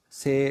پلانٹس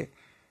سے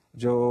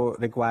جو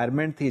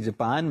ریکوائرمنٹ تھی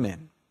جاپان میں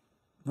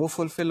وہ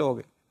فلفل ہو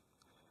گئی.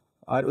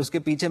 اور اس کے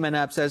پیچھے میں نے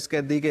آپ سے عرض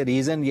کر دی کہ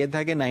ریزن یہ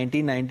تھا کہ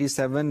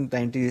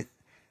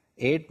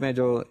 1997-98 میں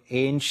جو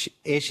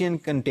ایشین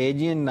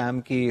کنٹیجین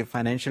نام کی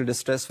فائنینشیل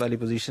ڈسٹریس والی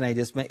پوزیشن آئی,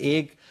 جس میں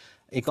ایک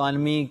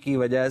اکانومی کی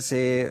وجہ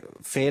سے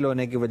فیل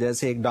ہونے کی وجہ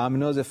سے ایک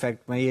ڈومینوز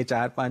افیکٹ میں یہ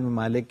 4-5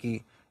 ممالک کی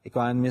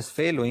اکانومیز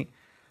فیل ہوئیں.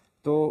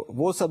 تو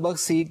وہ سبق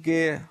سیکھ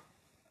کے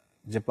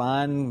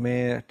جاپان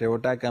میں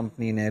ٹویوٹا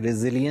کمپنی نے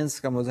ریزیلینس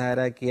کا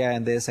مظاہرہ کیا,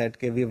 اینڈ دے سیڈ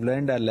کہ we have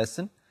learned our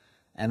lesson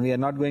and we are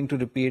not going to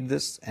repeat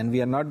this and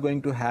we are not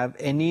going to have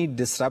any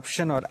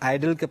disruption or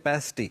idle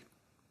capacity.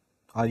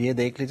 اور یہ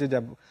دیکھ لیجیے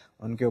جب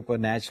ان کے اوپر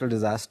نیچرل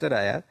ڈیزاسٹر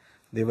آیا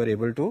they were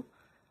able to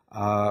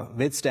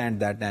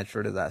withstand that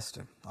natural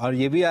disaster. اور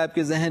یہ بھی آپ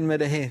کے ذہن میں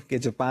رہے کہ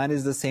Japan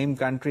is the same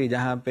country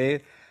جہاں پہ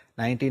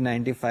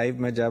 1995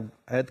 میں جب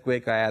ارتھ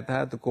کویک آیا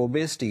تھا تو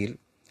کوبے اسٹیل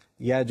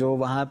یا جو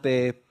وہاں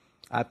پہ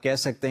آپ کہہ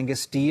سکتے ہیں کہ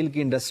اسٹیل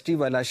کی انڈسٹری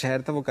والا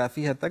شہر تھا وہ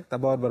کافی حد تک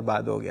تباہ اور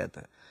برباد ہو گیا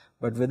تھا.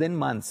 But with in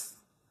months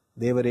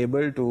they were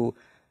able to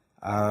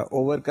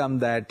overcome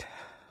that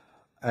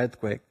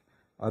earthquake,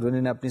 اور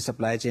انہوں نے اپنی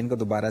سپلائی چین کو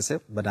دوبارہ سے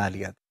بنا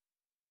لیا.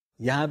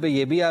 یہاں پہ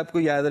یہ بھی آپ کو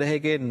یاد رہے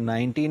کہ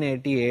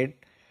 1988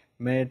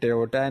 میں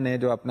ٹویوٹا نے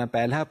جو اپنا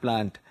پہلا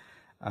پلانٹ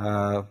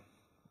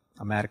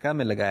امریکہ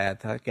میں لگایا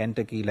تھا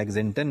کینٹکی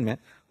لیگزنگٹن میں,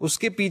 اس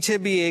کے پیچھے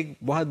بھی ایک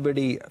بہت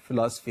بڑی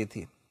فلاسفی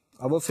تھی.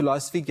 اور وہ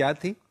فلاسفی کیا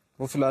تھی؟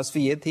 وہ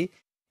فلاسفی یہ تھی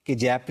کہ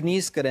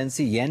جاپنیز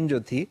کرنسی ین جو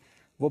تھی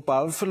وہ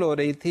پاورفل ہو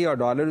رہی تھی اور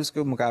ڈالر اس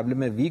کے مقابلے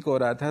میں ویک ہو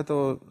رہا تھا.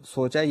 تو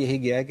سوچا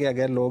یہی گیا کہ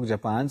اگر لوگ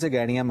جاپان سے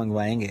گاڑیاں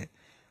منگوائیں گے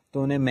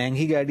تو انہیں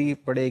مہنگی گاڑی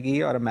پڑے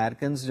گی اور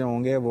امریکنز جو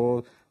ہوں گے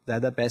وہ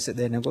زیادہ پیسے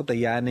دینے کو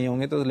تیار نہیں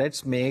ہوں گے. تو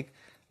لیٹس میک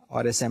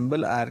اور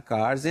assemble are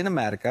cars in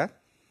America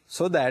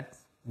so that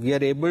we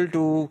are able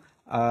to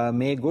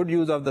make good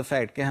use of the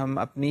fact کہ ہم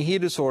اپنی ہی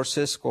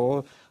ریسورسز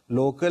کو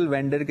لوکل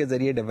وینڈر کے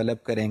ذریعے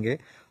ڈیولپ کریں گے,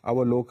 اور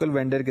وہ لوکل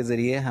وینڈر کے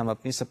ذریعے ہم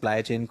اپنی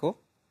سپلائی چین کو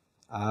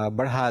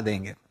بڑھا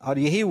دیں گے. اور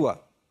یہی ہوا.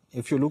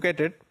 If you look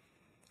at it,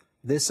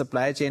 this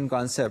supply chain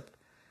concept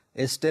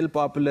is still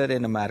popular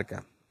in America.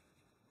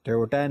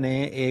 Toyota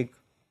نے ایک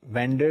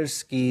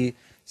وینڈرس کی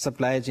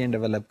سپلائی چین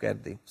ڈیولپ کر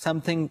دی, some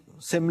thing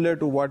similar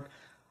to what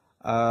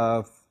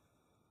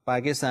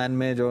Pakistan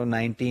میں جو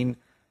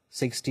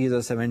 1960s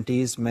اور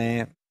 70s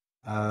میں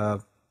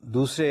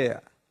دوسرے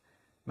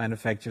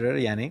مینوفیکچرر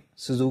یعنی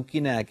سوزوکی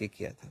نے آ کے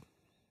کیا تھا.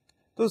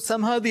 تو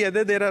somehow the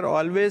other there are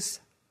always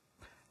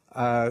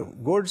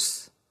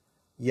goods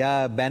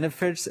یا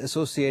benefits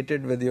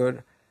associated with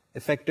your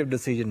effective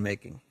decision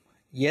making.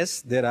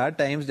 Yes, there are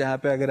times جہاں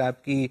پہ اگر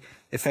آپ کی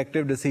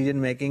effective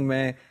decision making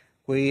میں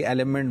کوئی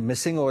ایلیمنٹ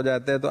مسنگ ہو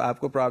جاتا ہے تو آپ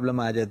کو پرابلم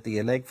آ جاتی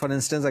ہے. لائک فار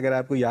انسٹنس اگر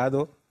آپ کو یاد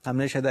ہو, ہم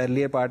نے شاید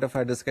earlier part of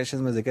our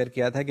discussion میں ذکر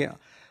کیا تھا کہ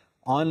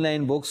آن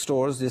لائن بک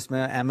اسٹورز جس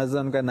میں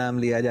امیزون کا نام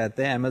لیا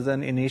جاتا ہے,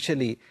 Amazon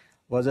initially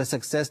was a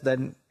success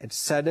then it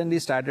suddenly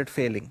started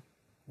feeling.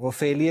 وہ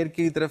فیلئر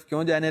کی طرف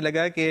کیوں جانے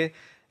لگا کہ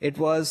it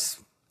was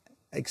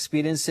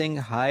experiencing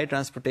high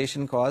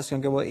transportation cost,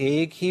 کیونکہ وہ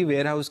ایک ہی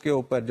ویئر ہاؤس کے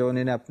اوپر جو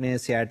انہوں نے اپنے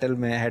سیاٹل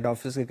میں ہیڈ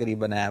آفس کے قریب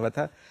بنایا ہوا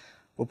تھا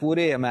وہ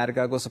پورے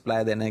امریکہ کو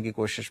سپلائی دینے کی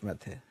کوشش میں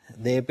تھے.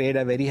 دے paid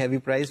a very heavy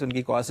price. ان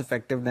کی کاسٹ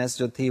افیکٹونیس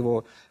جو تھی وہ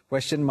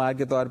کوشچن مارک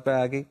کے طور پہ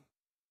آ گئی.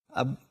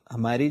 اب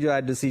ہماری جو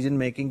آج ڈیسیجن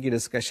میکنگ کی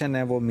ڈسکشن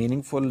ہے وہ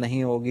میننگ فل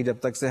نہیں ہوگی جب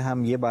تک سے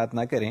ہم یہ بات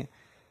نہ کریں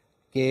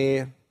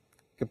کہ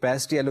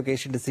capacity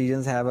allocation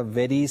decisions have a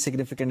very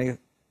significant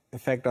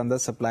effect on the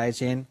supply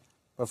chain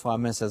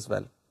performance as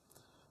well.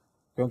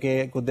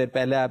 کیونکہ کچھ دیر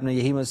پہلے آپ نے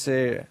یہی مجھ سے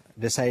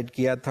ڈیسائیڈ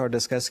کیا تھا اور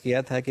ڈسکس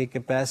کیا تھا کہ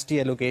کیپیسٹی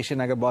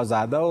ایلوکیشن اگر بہت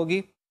زیادہ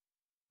ہوگی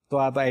تو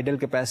آپ آئیڈل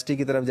کیپیسٹی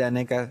کی طرف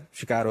جانے کا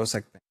شکار ہو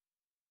سکتے ہیں,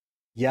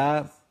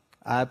 یا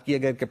آپ کی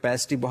اگر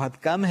کیپیسٹی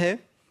بہت کم ہے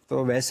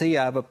تو ویسے ہی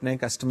آپ اپنے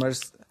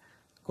کسٹمرس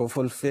کو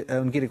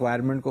ان کی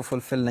ریکوائرمنٹ کو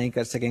فلفل نہیں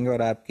کر سکیں گے اور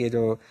آپ کے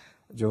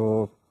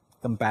جو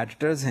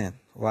کمپیٹیٹرز ہیں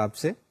وہ آپ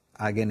سے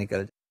آگے نکل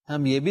جائیں.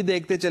 ہم یہ بھی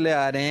دیکھتے چلے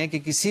آ رہے ہیں کہ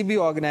کسی بھی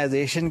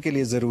آرگنائزیشن کے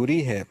لیے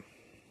ضروری ہے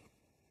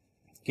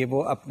کہ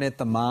وہ اپنے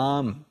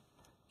تمام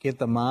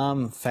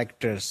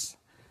فیکٹرز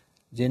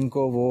جن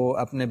کو وہ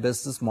اپنے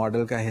بزنس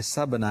ماڈل کا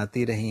حصہ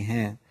بناتی رہی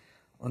ہیں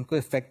ان کو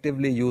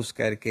افیکٹولی یوز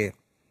کر کے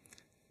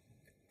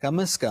کم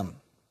از کم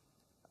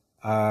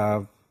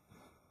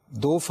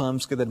دو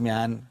فرمز کے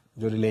درمیان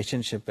جو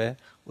ریلیشن شپ ہے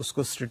اس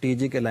کو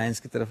اسٹریٹجک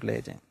الائنس کی طرف لے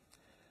جائیں.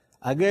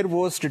 اگر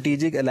وہ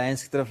اسٹریٹجک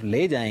الائنس کی طرف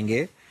لے جائیں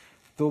گے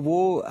تو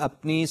وہ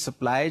اپنی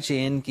سپلائی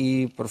چین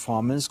کی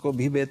پرفارمنس کو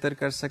بھی بہتر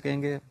کر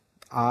سکیں گے.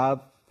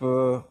 آپ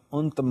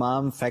ان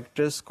تمام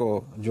فیکٹرز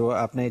کو جو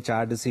آپ نے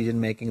 4 ڈیسیجن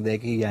میکنگ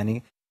دیکھی یعنی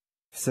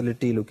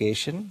فیسلٹی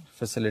لوکیشن,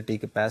 فیسلٹی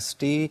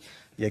کیپیسٹی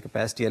یا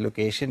کیپیسٹی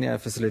ایلوکیشن یا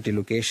فیسلٹی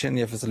لوکیشن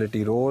یا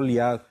فیسلٹی رول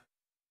یا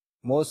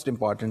most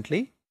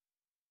importantly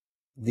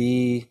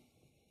the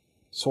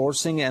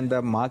sourcing and the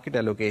market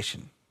allocation,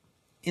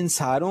 ان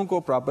ساروں کو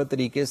پراپر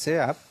طریقے سے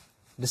آپ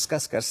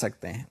ڈسکس کر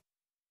سکتے ہیں.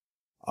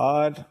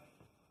 اور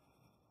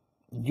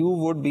you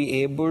would be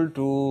able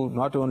to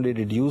not only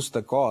reduce the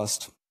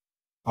cost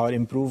اور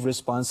امپروو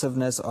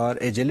ریسپانسونیس اور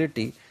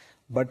agility,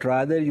 but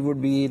rather you would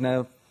be in a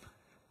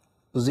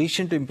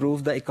position to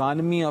improve the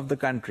economy of the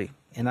country.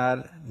 In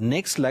our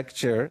next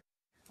lecture,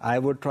 I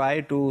would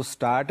try to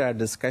start our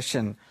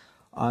discussion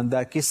on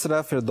the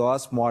Kisra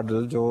Firdaus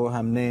model جو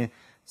ہم نے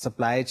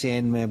supply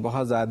chain میں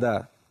بہت زیادہ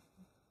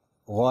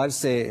غور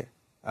سے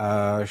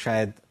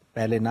شاید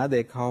پہلے نہ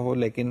دیکھا ہو,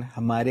 لیکن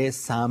ہمارے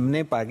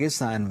سامنے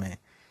پاکستان میں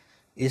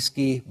اس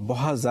کی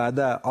بہت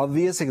زیادہ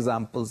obvious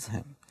examples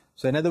ہیں.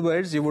 So in other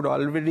words, you would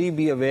already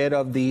be aware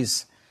of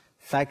these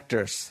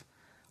factors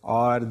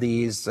اور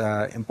دیز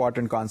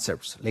امپورٹنٹ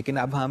کانسیپٹس, لیکن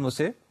اب ہم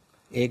اسے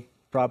ایک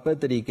پراپر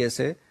طریقے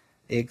سے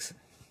ایک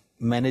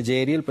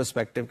مینیجریل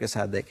پرسپیکٹو کے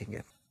ساتھ دیکھیں گے.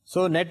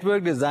 سو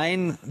network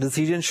design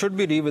decision should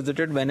be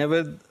ریوزٹڈ when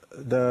ever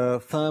the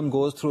firm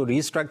goes through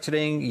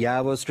restructuring یا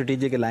وہ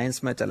اسٹریٹجک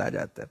الائنس میں چلا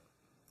جاتا ہے.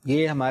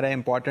 یہ ہمارا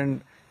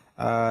امپورٹنٹ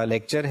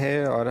لیکچر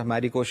ہے اور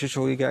ہماری کوشش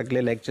ہوگی کہ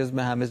اگلے لیکچرز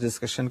میں ہم اس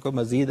ڈسکشن کو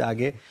مزید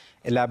آگے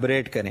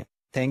الیبوریٹ کریں.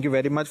 Thank you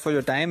very much for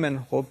your time and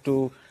hope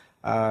to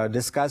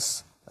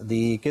discuss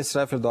the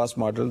Kisra Firdaus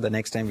model the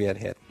next time we are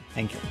here.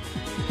 Thank you.